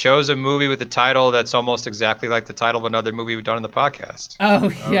 You chose a movie with a title that's almost exactly like the title of another movie we've done on the podcast. Oh,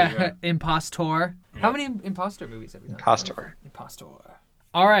 yeah. yeah. Impostor. How many imposter movies have we done? Impostor. Impostor.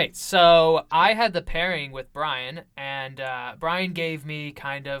 All right, so I had the pairing with Brian, and Brian gave me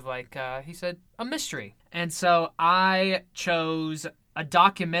kind of like, he said, a mystery. And so I chose a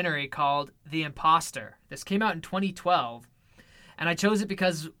documentary called The Imposter. This came out in 2012, and I chose it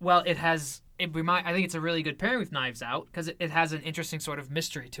because, well, I think it's a really good pairing with Knives Out because it has an interesting sort of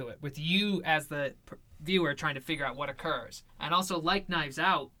mystery to it with you as the viewer trying to figure out what occurs. And also, like Knives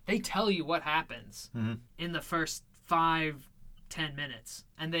Out, they tell you what happens in the first 5-10 minutes,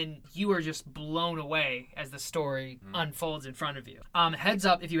 and then you are just blown away as the story unfolds in front of you. Heads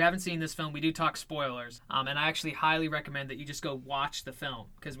up, if you haven't seen this film, we do talk spoilers, and I actually highly recommend that you just go watch the film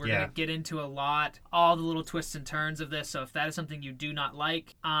because we're going to get into all the little twists and turns of this. So if that is something you do not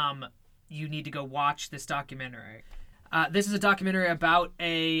like, you need to go watch this documentary. This is a documentary about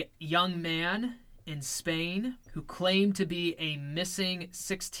a young man in Spain who claimed to be a missing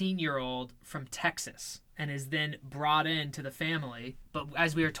 16-year-old from Texas and is then brought into the family. But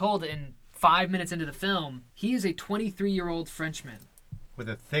as we are told in 5 minutes into the film, he is a 23-year-old Frenchman With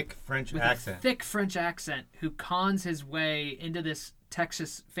a thick French with accent. a thick French accent who cons his way into this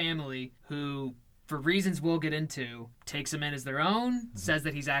Texas family who, for reasons we'll get into, takes him in as their own, says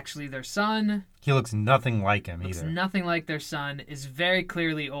that he's actually their son, He looks nothing like him looks either. nothing like their son, is very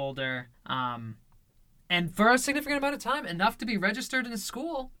clearly older, and for a significant amount of time, enough to be registered in a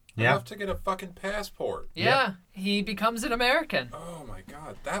school. Yeah. Enough to get a fucking passport. Yeah, he becomes an American. Oh my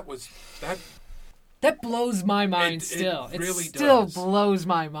god, that That blows my mind It still. really still does. blows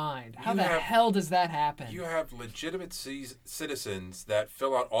my mind. How You the have- hell does that happen? you have legitimate citizens that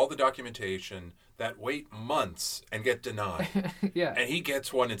fill out all the documentation that wait months and get denied, Yeah. and he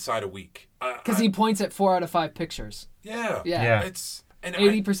gets one inside a week. Because he points at 4 out of 5 pictures. Yeah. Yeah. It's and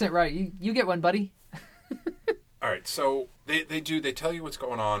 80% right. You get one, buddy. all right, so they tell you what's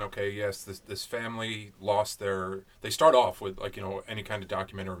going on. Okay, yes, this family lost they start off with, like, you know, any kind of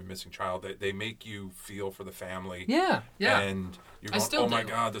documentary of a missing child. They make you feel for the family. Yeah. Yeah. And you're I going, still oh my do.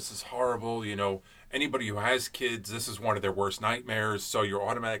 god, this is horrible. You know, anybody who has kids, this is one of their worst nightmares. So you're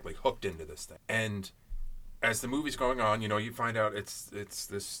automatically hooked into this thing. And as the movie's going on, you know, you find out it's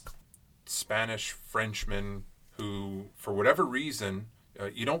this Spanish Frenchman who, for whatever reason,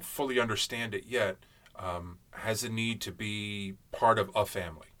 you don't fully understand it yet, has a need to be part of a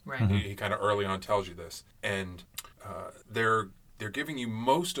family. Right. He kind of early on tells you this, and they're giving you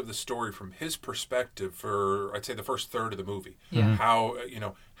most of the story from his perspective for, I'd say, the first third of the movie. Yeah. How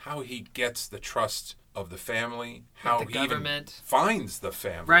how he gets the trust of the family, how the he even government. finds the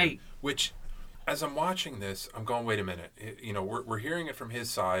family, Right. Which, as I'm watching this, I'm going, wait a minute. We're hearing it from his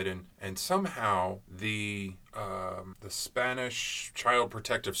side, and somehow the Spanish Child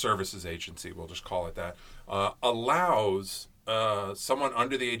Protective Services Agency, we'll just call it that, allows someone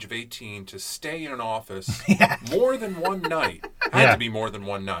under the age of 18 to stay in an office more than one night. Had Yeah. to be more than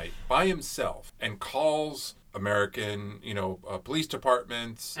one night by himself, and calls American, police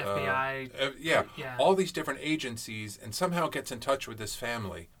departments, FBI. Yeah, Yeah. all these different agencies, and somehow gets in touch with this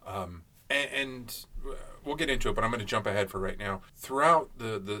family. And we'll get into it, but I'm going to jump ahead for right now. Throughout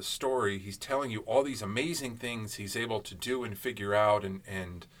the story, he's telling you all these amazing things he's able to do and figure out,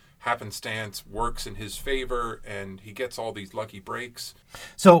 and happenstance works in his favor, and he gets all these lucky breaks.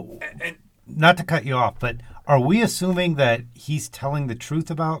 So, And not to cut you off, but are we assuming that he's telling the truth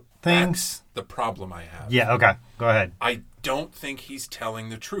about things? that's the problem I have. Yeah, okay. Go ahead. I don't think he's telling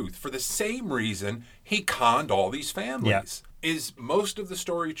the truth for the same reason he conned all these families. Is most of the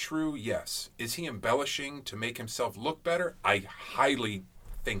story true? Yes. Is he embellishing to make himself look better? I highly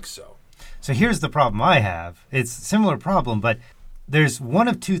think so. So here's the problem I have. It's a similar problem, but there's one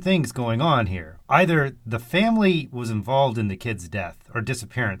of two things going on here. Either the family was involved in the kid's death or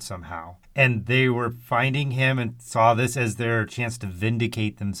disappearance somehow, and they were finding him and saw this as their chance to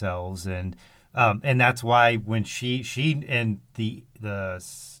vindicate themselves, and that's why when she and the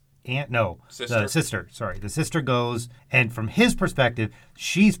sister goes, and from his perspective,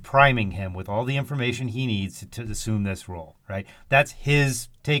 she's priming him with all the information he needs to assume this role, right? That's his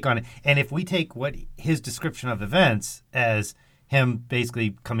take on it. And if we take what his description of events as him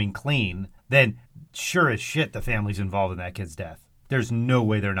basically coming clean, then sure as shit the family's involved in that kid's death. There's no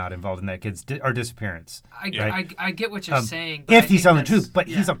way they're not involved in that kid's disappearance. I get what you're saying. If he's telling the truth, but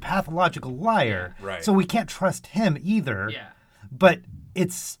he's a pathological liar, Right. so we can't trust him either. Yeah. But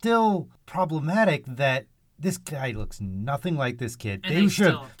it's still problematic that this guy looks nothing like this kid. And They they should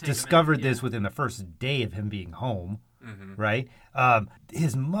still have take him discovered in, this within the first day of him being home, Mm-hmm. right?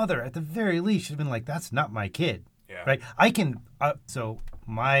 His mother, at the very least, should have been like, "That's not my kid." Yeah. Right? I can. So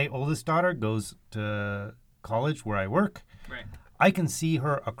my oldest daughter goes to college where I work. Right. I can see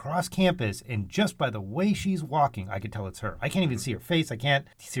her across campus, and just by the way she's walking, I can tell it's her. I can't even see her face. I can't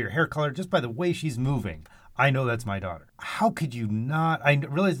see her hair color. Just by the way she's moving, I know that's my daughter. How could you not? I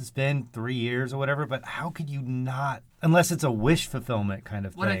realize it's been 3 years or whatever, but how could you not? Unless it's a wish fulfillment kind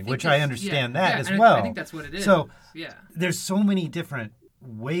of What I thing, think which is- I understand yeah, that yeah, as and well. I think that's what it is. So Yeah. there's so many different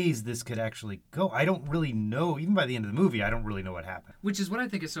ways this could actually go. I don't really know. Even by the end of the movie, I don't really know what happened. Which is what I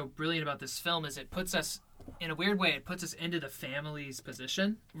think is so brilliant about this film is it puts us, in a weird way, it puts us into the family's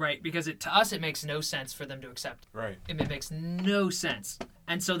position, right? Because to us, it makes no sense for them to accept. Right. It makes no sense.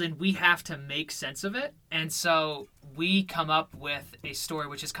 And so then we have to make sense of it. And so we come up with a story,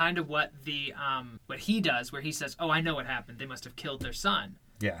 which is kind of what what he does, where he says, "Oh, I know what happened. They must have killed their son."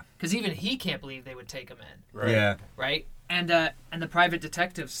 Yeah. Because even he can't believe they would take him in. Right. Yeah. Right? And the private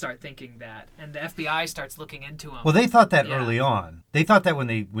detectives start thinking that, and the FBI starts looking into him. Well, they thought that Yeah. early on. They thought that when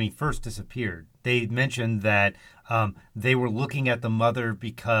he first disappeared. They mentioned that they were looking at the mother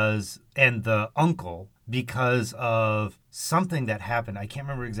and the uncle because of something that happened. I can't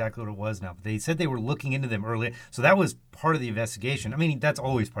remember exactly what it was now, but they said they were looking into them early. So that was part of the investigation. I mean, that's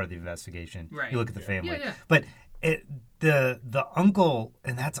always part of the investigation. Right. You look at the family. Yeah. But the uncle,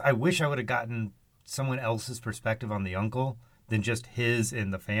 and I wish I would have gotten someone else's perspective on the uncle than just his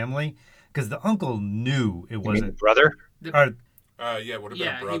and the family, because the uncle knew it You mean wasn't. the brother? Or, Yeah, it would have been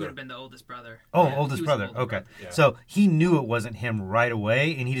Yeah, a he would brother. have been the oldest brother. oh, Yeah, oldest he was the brother. older Okay. brother. Yeah. So he knew it wasn't him right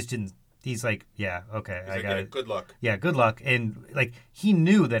away, and he just didn't. He's like, yeah, okay, He's I like, got "Yeah, it. good luck." Yeah, good luck. And like he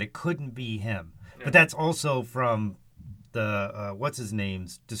knew that it couldn't be him, but that's also from the what's his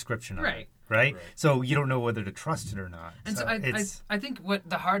name's description of Right. it, right? Right. So you don't know whether to trust it or not. And so I think what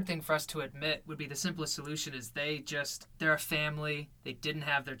the hard thing for us to admit would be the simplest solution is they're a family. They didn't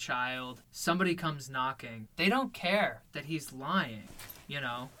have their child. Somebody comes knocking. They don't care that he's lying.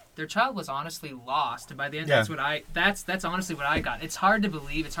 Their child was honestly lost, and by the end, Yeah. that's honestly what I got. It's hard to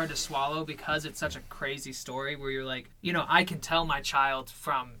believe. It's hard to swallow because it's such a crazy story where you're like, I can tell my child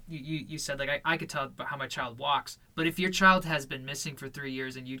from you said like I could tell how my child walks. But if your child has been missing for 3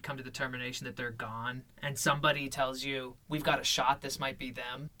 years and you'd come to the determination that they're gone, and somebody tells you we've got a shot, this might be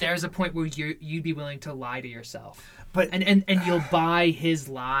them, there's a point where you'd be willing to lie to yourself, But and you'll buy his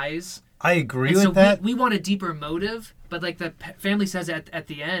lies. I agree And with so that. we want a deeper motive, but like the family says at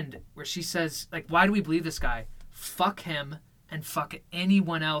the end, where she says, like, why do we believe this guy? Fuck him and fuck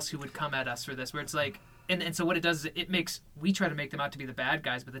anyone else who would come at us for this. Where it's like, and so what it does is we try to make them out to be the bad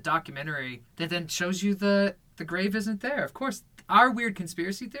guys, but the documentary that then shows you the grave isn't there. Of course, our weird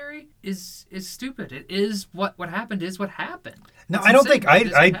conspiracy theory is stupid. It is what happened is what happened. No, It's I don't insane, think but it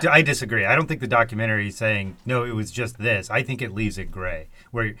is what happened. I disagree. I don't think the documentary is saying no, it was just this. I think it leaves it gray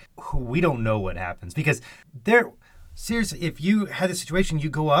where we don't know what happens because seriously, if you had a situation, you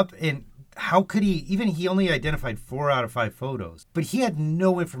go up and how could he only identified 4 out of 5 photos, but he had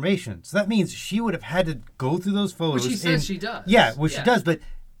no information. So that means she would have had to go through those photos. Which she says she does. Yeah, she Yeah. does, but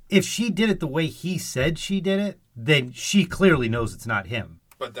if she did it the way he said she did it, then she clearly knows it's not him.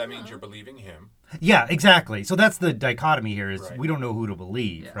 But that means you're believing him. Yeah, exactly. So that's the dichotomy here is Right. we don't know who to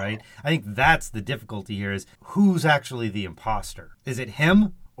believe, Yeah. right? I think that's the difficulty here is who's actually the imposter? Is it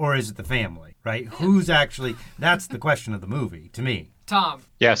him or is it the family, right? Who's actually, that's the question of the movie to me. Tom,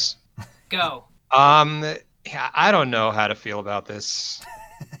 Yes. go. Yeah, I don't know how to feel about this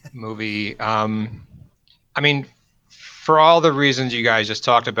movie. I mean, for all the reasons you guys just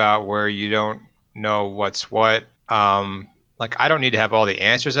talked about, where you don't know what's what, like I don't need to have all the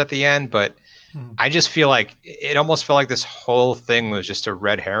answers at the end, but I just feel like it almost felt like this whole thing was just a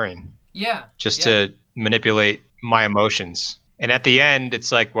red herring, Yeah. just yeah. to manipulate my emotions. And at the end,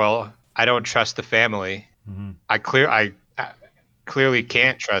 it's like, well, I don't trust the family. I clearly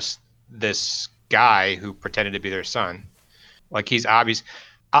can't trust this guy who pretended to be their son. Like he's obvious.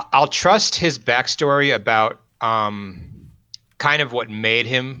 I'll trust his backstory about kind of what made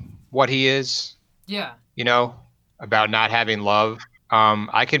him what he is. Yeah. You know, about not having love.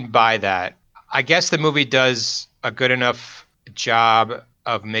 I can buy that. I guess the movie does a good enough job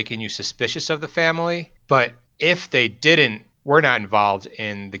of making you suspicious of the family, but if they were not involved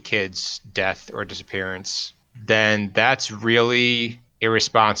in the kid's death or disappearance, then that's really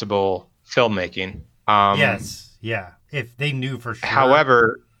irresponsible filmmaking. Yes. Yeah. If they knew for sure.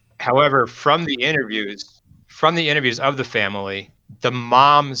 However, from the interviews of the family, the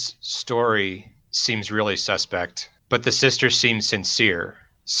mom's story seems really suspect, but the sister seems sincere.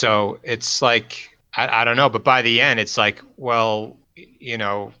 So it's like, I don't know, but by the end, it's like, well, you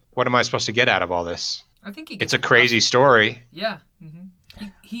know, what am I supposed to get out of all this? I think he It's gets a crazy story. Yeah. Mm-hmm.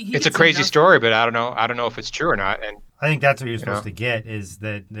 He It's a gets crazy enough- story, but I don't know if it's true or not. And I think that's what you're supposed know? to get is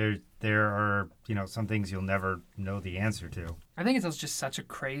that there are, some things you'll never know the answer to. I think it's just such a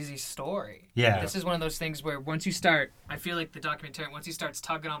crazy story. Yeah. This is one of those things where once you start, I feel like the documentarian, once he starts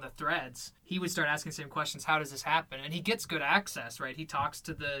tugging on the threads, he would start asking the same questions. How does this happen? And he gets good access, right? He talks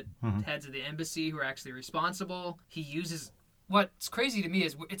to the heads of the embassy who are actually responsible. He uses, what's crazy to me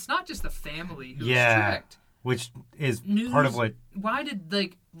is it's not just the family who's tricked. Which is part of what. Why did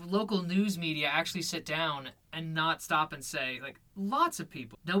local news media actually sit down and not stop and say, lots of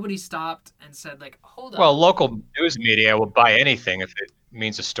people, nobody stopped and said, hold on. well, local news media will buy anything if it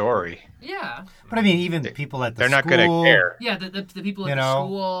means a story. Yeah. But I mean, even people at the They're not school, going to care. Yeah, the people at the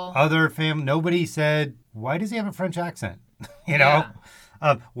school. other nobody said, why does he have a French accent? Yeah.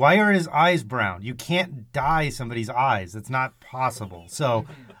 Why are his eyes brown? You can't dye somebody's eyes. That's not possible. So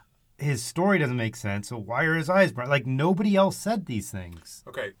his story doesn't make sense. So why are his eyes brown? Like, nobody else said these things.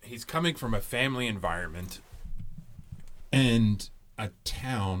 Okay, he's coming from a family environment and a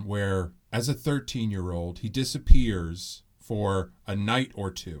town where, as a 13-year-old, he disappears for a night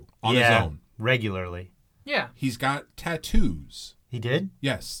or two on his own. Regularly. Yeah. He's got tattoos. He did?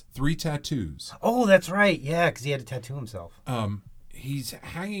 Yes, 3 tattoos. Oh, that's right. Yeah, because he had to tattoo himself. He's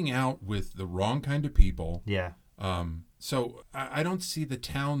hanging out with the wrong kind of people. Yeah. So I don't see the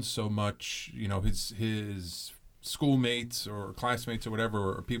town so much, his schoolmates or classmates or whatever,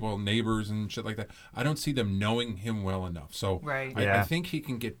 or people, neighbors and shit like that. I don't see them knowing him well enough. So Right. I think he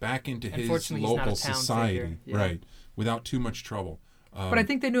can get back into his Unfortunately, he's not local a town society, figure. Yeah. right, without too much trouble. But I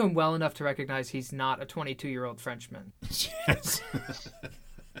think they knew him well enough to recognize he's not a 22-year-old Frenchman. Yes.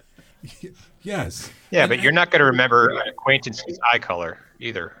 Yes. Yeah, but you're not going to remember an acquaintance's eye color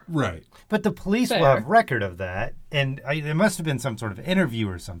either. Right. But the police will Fair. have record of that, and there must have been some sort of interview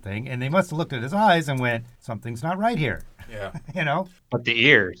or something, and they must have looked at his eyes and went, something's not right here, Yeah. But the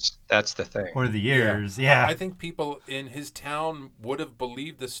ears, that's the thing. or the ears, yeah. I think people in his town would have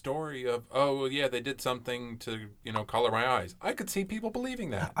believed the story of, oh, yeah, they did something to, color my eyes. I could see people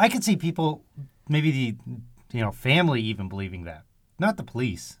believing that. I could see people, maybe the family even believing that, not the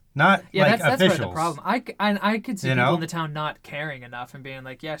police, not Yeah, like that's officials. part of the problem. I could see You people know? in the town not caring enough and being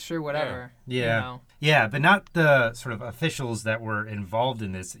like, yeah, sure, whatever. Yeah. You know? Yeah, but not the sort of officials that were involved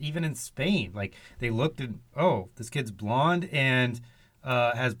in this. Even in Spain, like they looked at, oh, this kid's blonde and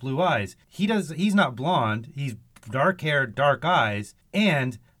has blue eyes. He's not blonde. He's dark hair, dark eyes,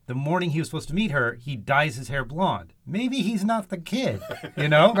 and the morning he was supposed to meet her, he dyes his hair blonde. Maybe he's not the kid,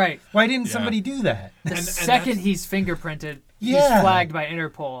 Right. Why didn't somebody do that? The And second that's- he's fingerprinted, he's Yeah. flagged by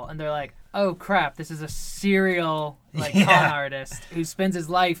Interpol, and they're like, "Oh crap, this is a serial con Yeah. artist who spends his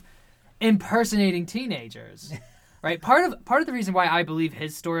life impersonating teenagers." Right? Part of the reason why I believe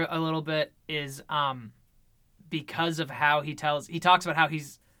his story a little bit is because of how he talks about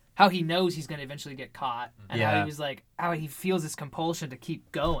how he knows he's going to eventually get caught, and how Yeah. he was like how he feels this compulsion to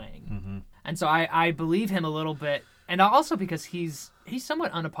keep going. And so I believe him a little bit. And also because he's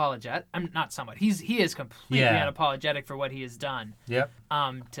somewhat unapologetic. I'm not somewhat. He is completely Yeah. unapologetic for what he has done. Yep.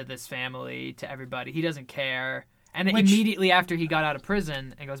 To this family, to everybody. He doesn't care. And Which- immediately after he got out of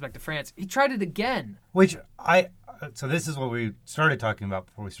prison and goes back to France, he tried it again. Which so this is what we started talking about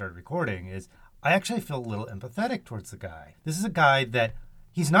before we started recording, is I actually feel a little empathetic towards the guy. This is a guy that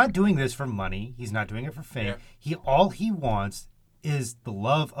he's not doing this for money. He's not doing it for fame. Yeah. All he wants is the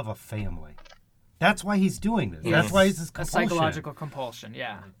love of a family. That's why he's doing this. Yes. That's why he's this A compulsion. psychological compulsion,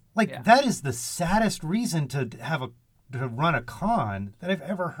 yeah. Yeah. That is the saddest reason to run a con that I've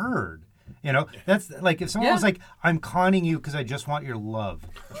ever heard. You know, that's like if someone was like, "I'm conning you because I just want your love."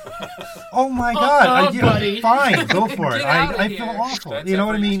 Oh my God! buddy. Fine, go for it. Get outta I feel here. awful. That's You know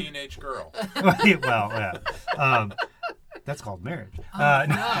what I every mean? teenage girl. Well, yeah. That's called marriage.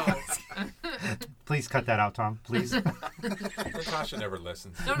 No. Please cut that out, Tom. Please. Natasha never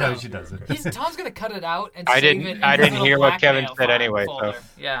listens. No, she doesn't. Tom's gonna cut it out and I save didn't- it in I his didn't little hear what Kevin blackmail said file anyway, so. folder.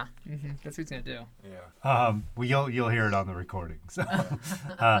 Yeah, that's what he's gonna do. Yeah. Well, you'll hear it on the recording. So,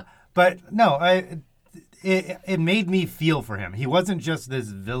 but no, it made me feel for him. He wasn't just this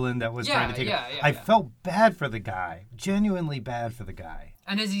villain that was trying to take. I felt bad for the guy, genuinely bad for the guy.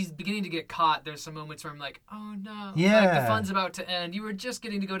 And as he's beginning to get caught, there's some moments where I'm like, oh no, Yeah. like the fun's about to end. You were just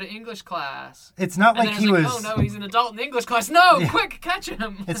getting to go to English class. It's not And like then he I was. like, oh no, he's an adult in English class. No, quick, catch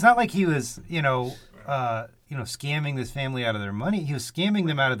him. It's not like he was, scamming this family out of their money. He was scamming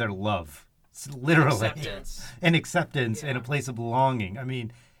them out of their love, literally, Acceptance. and acceptance and a place of belonging. I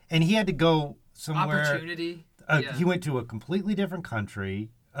mean, and he had to go somewhere. Opportunity. He went to a completely different country.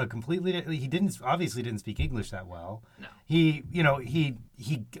 He obviously didn't speak English that well. No. He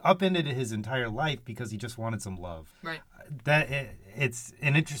upended his entire life because he just wanted some love. Right. It's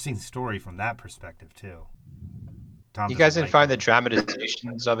an interesting story from that perspective too. Tom You guys doesn't didn't find the it.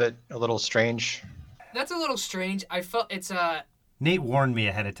 dramatizations of it a little strange? That's a little strange. I felt it's Nate warned me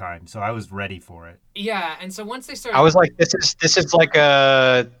ahead of time, so I was ready for it. yeah, and so once they started, I was like, this is like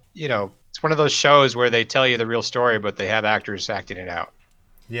a, it's one of those shows where they tell you the real story, but they have actors acting it out.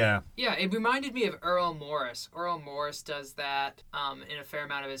 Yeah. yeah, it reminded me of Earl Morris. Earl Morris does that in a fair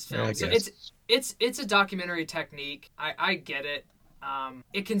amount of his I films. So guess. it's a documentary technique. I get it.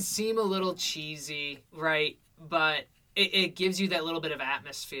 It can seem a little cheesy, right? But it gives you that little bit of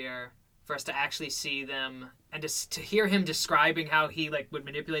atmosphere for us to actually see them and to hear him describing how he would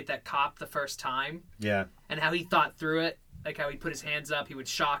manipulate that cop the first time Yeah. and how he thought through it. Like how he'd put his hands up, he would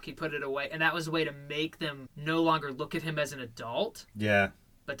shock, he'd put it away. And that was a way to make them no longer look at him as an adult, Yeah.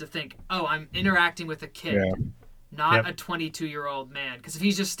 but to think, oh, I'm interacting with a kid, Yeah. not Yep. a 22-year-old man. Because if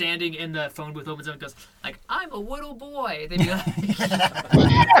he's just standing in the phone booth, opens up and goes, like, I'm a little boy, they'd be like,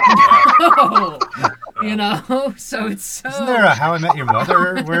 no! You know? So it's so... Isn't there a How I Met Your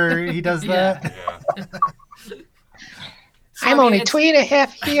Mother where he does Yeah. that? Yeah. So, I mean, it's-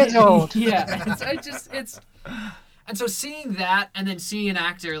 3.5 years old. Yeah, it's and so seeing that and then seeing an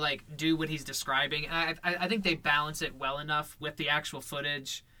actor do what he's describing, and I think they balance it well enough with the actual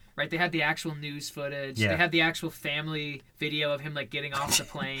footage, right? They had the actual news footage. Yeah. They had the actual family video of him getting off the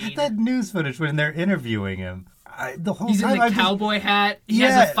plane. That news footage when they're interviewing him. The whole He's in time the I just- cowboy hat. He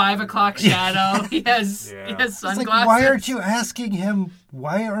Yeah. has a 5 o'clock shadow. He has Yeah. It's sunglasses. like, why aren't you asking him?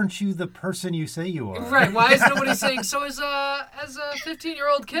 Why aren't you the person you say you are? Right? Why is nobody saying so? As a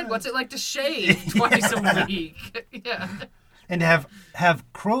 15-year-old kid, what's it like to shave twice a week? Yeah. And have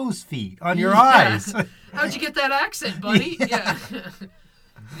crow's feet on your Yeah. eyes. How'd you get that accent, buddy? Yeah.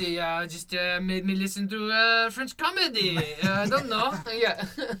 They just made me listen to French comedy. I don't know. Yeah.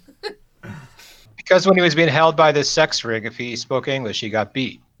 Because when he was being held by this sex ring, if he spoke English, he got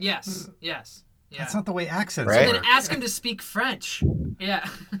beat. Yes. Yeah. That's not the way accents Right? Then work. ask him to speak French. Yeah.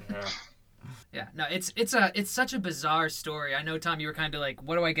 Yeah. Yeah. No, it's such a bizarre story. I know, Tom, you were kind of like,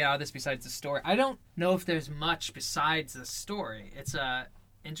 what do I get out of this besides the story? I don't know if there's much besides the story. It's a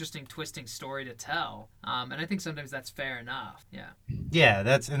interesting, twisting story to tell. And I think sometimes that's fair enough. Yeah. Yeah,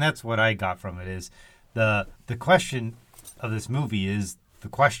 that's what I got from it is the question of this movie is the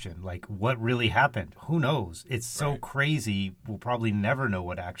question, what really happened? Who knows? It's so Right. crazy. We'll probably never know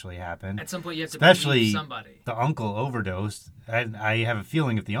what actually happened. At some point, you have to Especially believe somebody. the uncle overdosed. I have a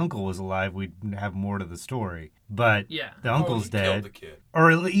feeling if the uncle was alive, we'd have more to the story. But Yeah. the uncle's he killed dead, the kid.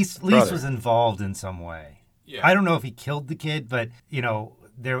 or at least Brother. was involved in some way. Yeah. I don't know if he killed the kid, but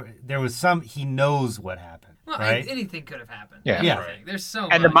there was some. He knows what happened, Well, right? anything could have happened. Yeah. Yeah. Anything. There's so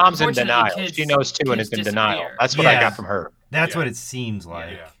And the much. mom's in Unfortunately, denial. kids- She knows too and kids is in denial. disappear. That's what I Yeah. got from her. That's Yeah. what it seems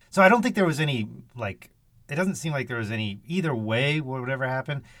like. Yeah. So I don't think there was any it doesn't seem like there was any either way whatever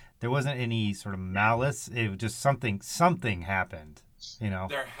happened. There wasn't any sort of malice. It was just something happened.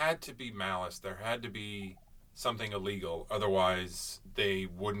 There had to be malice. There had to be something illegal. Otherwise, they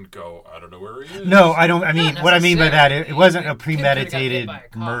wouldn't go, I don't know where he is. No, I don't. I mean, Not what I mean by that, it necessarily. wasn't a Kid could've got hit premeditated by a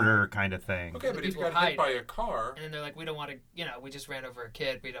car. murder kind of thing. Okay, but if you People got hide hit by it. a car, And then they're like, we don't want to, we just ran over a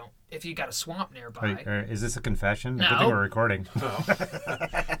kid. We don't. If you got a swamp nearby. Is this a confession? No. I think we're recording.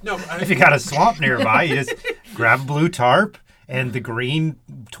 no, If you got a swamp nearby, you just grab a blue tarp and the green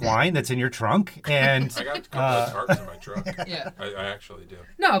twine that's in your trunk, and I got a couple of tarps in my truck. Yeah. I actually do.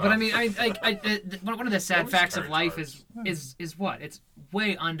 No, but I mean, one of the sad Always facts of carry life tarps. is what? It's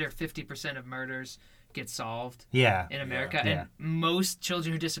way under 50% of murders get solved yeah, in America, Yeah. and most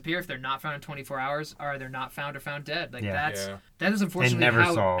children who disappear, if they're not found in 24 hours, are they're not found or found dead. Like Yeah. that is unfortunately never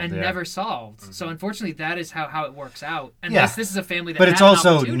how solved, and yeah. never solved. So unfortunately, that is how it works out. Yeah. Unless this is a family that. but had it's an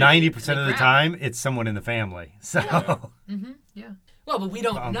also opportunity, 90% and of they the grabbed time it's someone in the family. So it. Yeah. Well, but we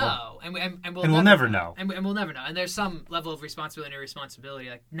don't Uncle. know, and we'll And we'll never know. and we'll never know. And there's some level of responsibility and irresponsibility.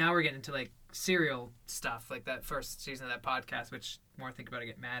 Like now we're getting into like serial stuff, like that first season of that podcast, which the more I think about it, I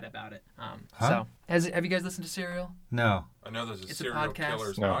get mad about it. Huh? So have you guys listened to Serial? no. I know there's a It's a serial podcast.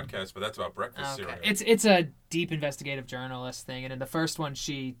 killers No. podcast, but that's about breakfast cereal. It's a deep investigative journalist thing, and in the first one,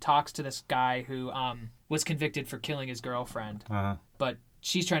 she talks to this guy who was convicted for killing his girlfriend, Uh-huh. but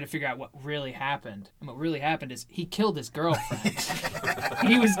she's trying to figure out what really happened. And what really happened is he killed his girlfriend.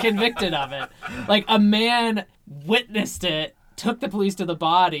 He was convicted of it. Like a man witnessed it, took the police to the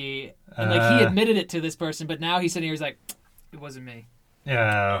body, and like he admitted it to this person, but now he's sitting here, he's like, it wasn't me.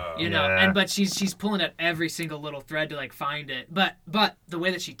 Yeah. You know, yeah. and but she's pulling at every single little thread to like find it. But the way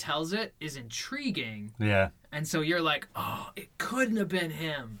that she tells it is intriguing. Yeah. And so you're like, oh, it couldn't have been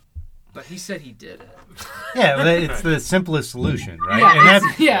him. But he said he did it. Yeah, well, it's the simplest solution, right? Yeah, and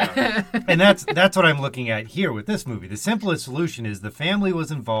it's- yeah. and that's what I'm looking at here with this movie. The simplest solution is the family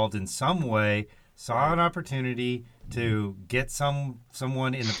was involved in some way, saw an opportunity to get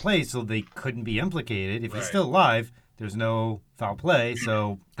someone in the place so they couldn't be implicated. If he's Right. still alive, there's no foul play,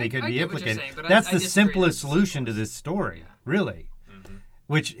 so they could I be get what you're implicated. saying, but That's I the disagree. simplest That's solution to this story, really.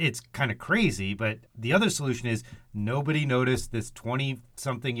 Which it's kind of crazy, but the other solution is nobody noticed this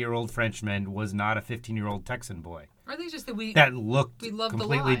 20-something-year-old Frenchman was not a 15-year-old Texan boy Or they just that we that looked we love to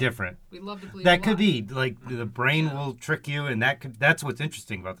completely lie. different. We love to believe That a could lie. be like the brain will trick you, and that's what's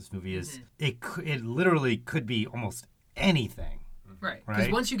interesting about this movie is it literally could be almost anything. Right. Because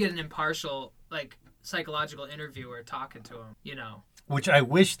Right? once you get an impartial, like, psychological interviewer talking to him, Which I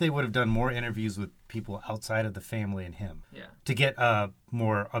wish they would have done more interviews with people outside of the family and him yeah. to get a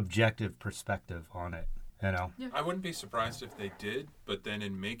more objective perspective on it. You know, I wouldn't be surprised if they did, but then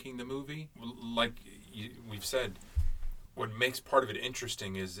in making the movie, like we've said, what makes part of it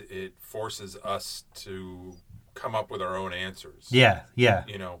interesting is it forces us to come up with our own answers. yeah.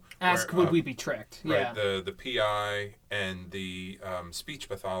 You know, Ask, where, would we be tricked? right? Yeah. The PI and the speech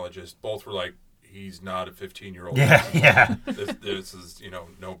pathologist both were like, he's not a 15-year-old. Yeah. This is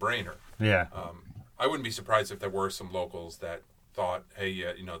no brainer. Yeah. I wouldn't be surprised if there were some locals that thought, hey,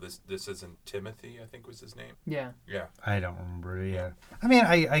 this isn't Timothy, I think was his name. Yeah. Yeah. I don't remember. Yeah. I mean,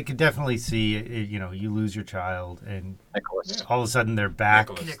 I could definitely see, you lose your child and Nicholas. all of a sudden they're back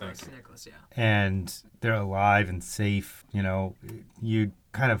Nicholas. Nicholas, yeah. and they're alive and safe. You'd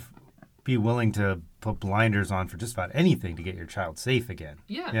kind of be willing to put blinders on for just about anything to get your child safe again.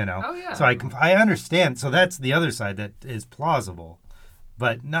 Yeah. Oh yeah. So I understand. So that's the other side that is plausible,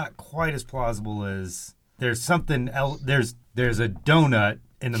 but not quite as plausible as there's something else. There's a donut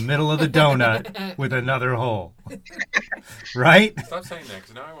in the middle of the donut with another hole. Right? Stop saying that,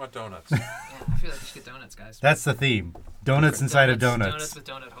 because now I want donuts. Yeah, I feel like we should get donuts, guys. That's the theme. Donuts inside of donuts. Donuts with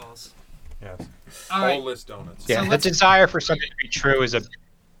donut holes. Yes. All right. Whole-less donuts. Yeah, So the let's- desire for something to be true is a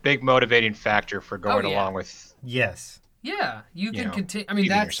big motivating factor for going yeah. along with. Yes. Yeah, you can know, continue. I mean,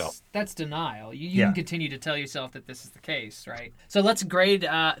 deceiving that's yourself. that's denial. You Yeah. can continue to tell yourself that this is the case, right? So let's grade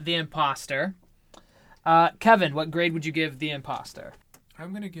The Imposter. Kevin, what grade would you give The Imposter?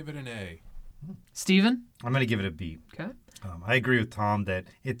 I'm going to give it an A. Steven? I'm going to give it a B. Okay. I agree with Tom that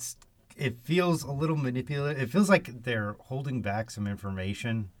it feels a little manipulative. It feels like they're holding back some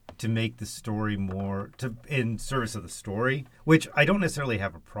information to make the story more in service of the story, which I don't necessarily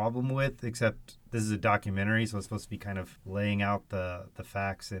have a problem with, except this is a documentary, so it's supposed to be kind of laying out the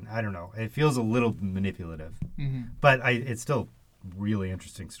facts, and I don't know. It feels a little manipulative, but it's still a really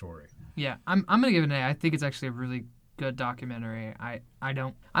interesting story. Yeah, I'm gonna give it an A. I think it's actually a really good documentary. I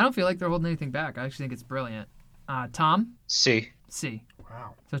don't feel like they're holding anything back. I actually think it's brilliant. Tom? C. C.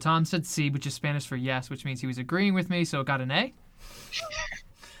 Wow. So Tom said C, which is Spanish for yes, which means he was agreeing with me, so it got an A.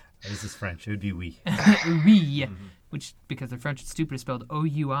 This is French. It would be oui. Oui. Which, because they're French, it's stupid, it's spelled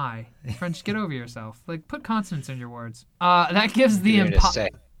O-U-I. French, get over yourself. Like, put consonants in your words. That gives the You're gonna say.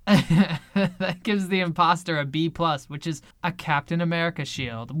 That gives the imposter a B+, which is a Captain America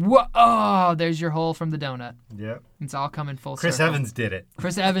shield. Whoa! Oh, there's your hole from the donut. Yep. It's all coming full Chris circle. Evans did it.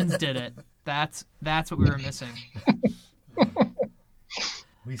 Chris Evans did it. That's what we were missing.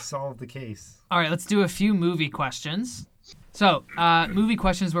 We solved the case. All right, let's do a few movie questions. So, movie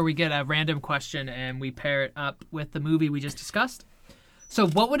questions where we get a random question and we pair it up with the movie we just discussed. So,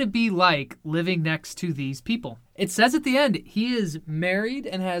 what would it be like living next to these people? It says at the end he is married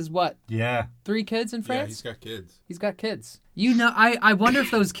and has what? Yeah. 3 kids in Yeah, France? he's got kids. He's got kids. You know, I wonder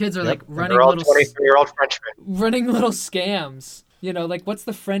if those kids are like running They're all little 23-year-old Frenchmen. running little scams. You know, like what's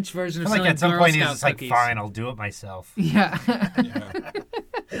the French version I of feel like selling at some Girl point he's Scout just like, cookies? fine, I'll do it myself. Yeah. Yeah.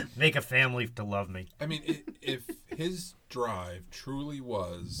 Make a family to love me. I mean, if his drive truly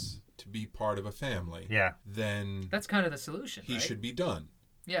was to be part of a family, Yeah. then That's kind of the solution. he right? should be done.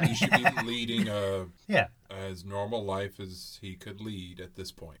 Yeah. He should be leading Yeah. as normal life as he could lead at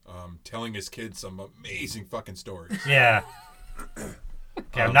this point. Telling his kids some amazing fucking stories. Yeah.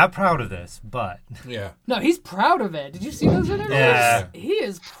 Okay, I'm not proud of this, but Yeah. No, he's proud of it. Did you see those interviews? Yeah. He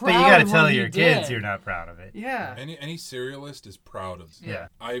is proud. but you got to of tell what your he kids did. you're not proud of it. Yeah. Any serialist is proud of. Yeah.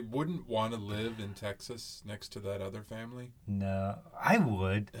 I wouldn't want to live in Texas next to that other family. No, I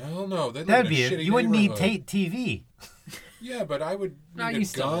would. Hell no, they live That'd in be a it. shitty You wouldn't need neighborhood. TV. Yeah, but I would No, need you a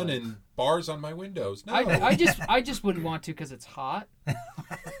still gun would. and bars on my windows. No. I just wouldn't want to because it's hot.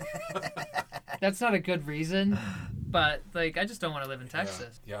 That's not a good reason, but like I just don't want to live in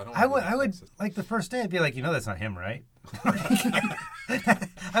Texas. Yeah, I don't. I wanna would. live in I would Texas. like the first day. I'd be like, that's not him, right? I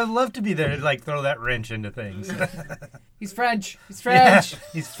would love to be there to like throw that wrench into things. He's French. He's Yeah, French.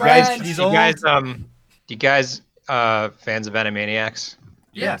 he's French. French. He's Do old. you guys fans of Animaniacs?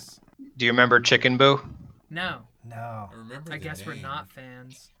 Yes. Do you remember Chicken Boo? No, No. I remember. I the guess we're name. not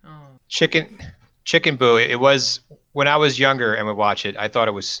fans. Oh, Chicken Boo. It was when I was younger and would watch it. I thought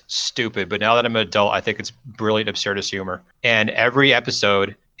it was stupid, but now that I'm an adult, I think it's brilliant, absurdist humor. And every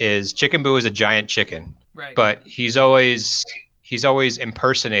episode is Chicken Boo is a giant chicken, right. but he's always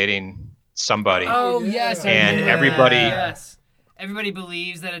impersonating somebody. Oh Yeah. yes, I And remember that. everybody- Yes, everybody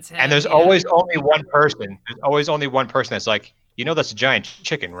believes that it's him. And there's yeah. always only one person. There's always only one person that's like, that's a giant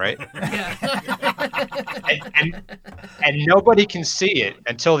chicken, right? Yeah. and nobody can see it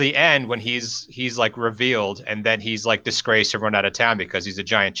until the end when he's like revealed, and then he's like disgraced and run out of town because he's a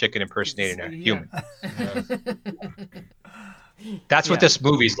giant chicken impersonating a human. That's what Yeah. this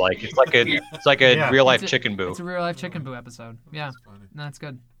movie's like. It's like a Yeah. real life It's a- Chicken Boo. It's a real life Chicken Boo episode. Yeah, That's funny. no, that's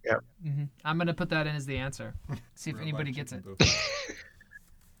good. Yeah. I'm gonna put that in as the answer. See if Real anybody life gets it. Chicken Boo.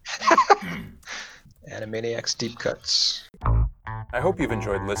 Animaniacs Deep Cuts. I hope you've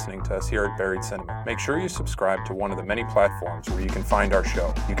enjoyed listening to us here at Buried Cinema. Make sure you subscribe to one of the many platforms where you can find our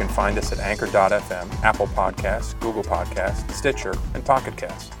show. You can find us at Anchor.fm, Apple Podcasts, Google Podcasts, Stitcher, and Pocket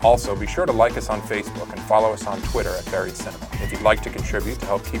Casts. Also, be sure to like us on Facebook and follow us on Twitter at Buried Cinema. If you'd like to contribute to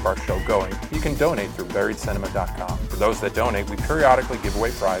help keep our show going, you can donate through buriedcinema.com. For those that donate, we periodically give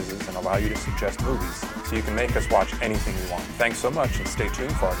away prizes and allow you to suggest movies, so you can make us watch anything you want. Thanks so much, and stay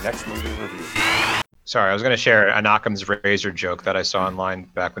tuned for our next movie review. Sorry, I was going to share an Occam's Razor joke that I saw online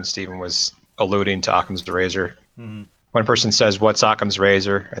back when Steven was alluding to Occam's Razor. Mm-hmm. One person says, "What's Occam's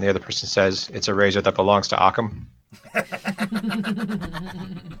razor?" and the other person says, "It's a razor that belongs to Occam."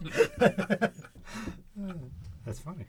 That's funny.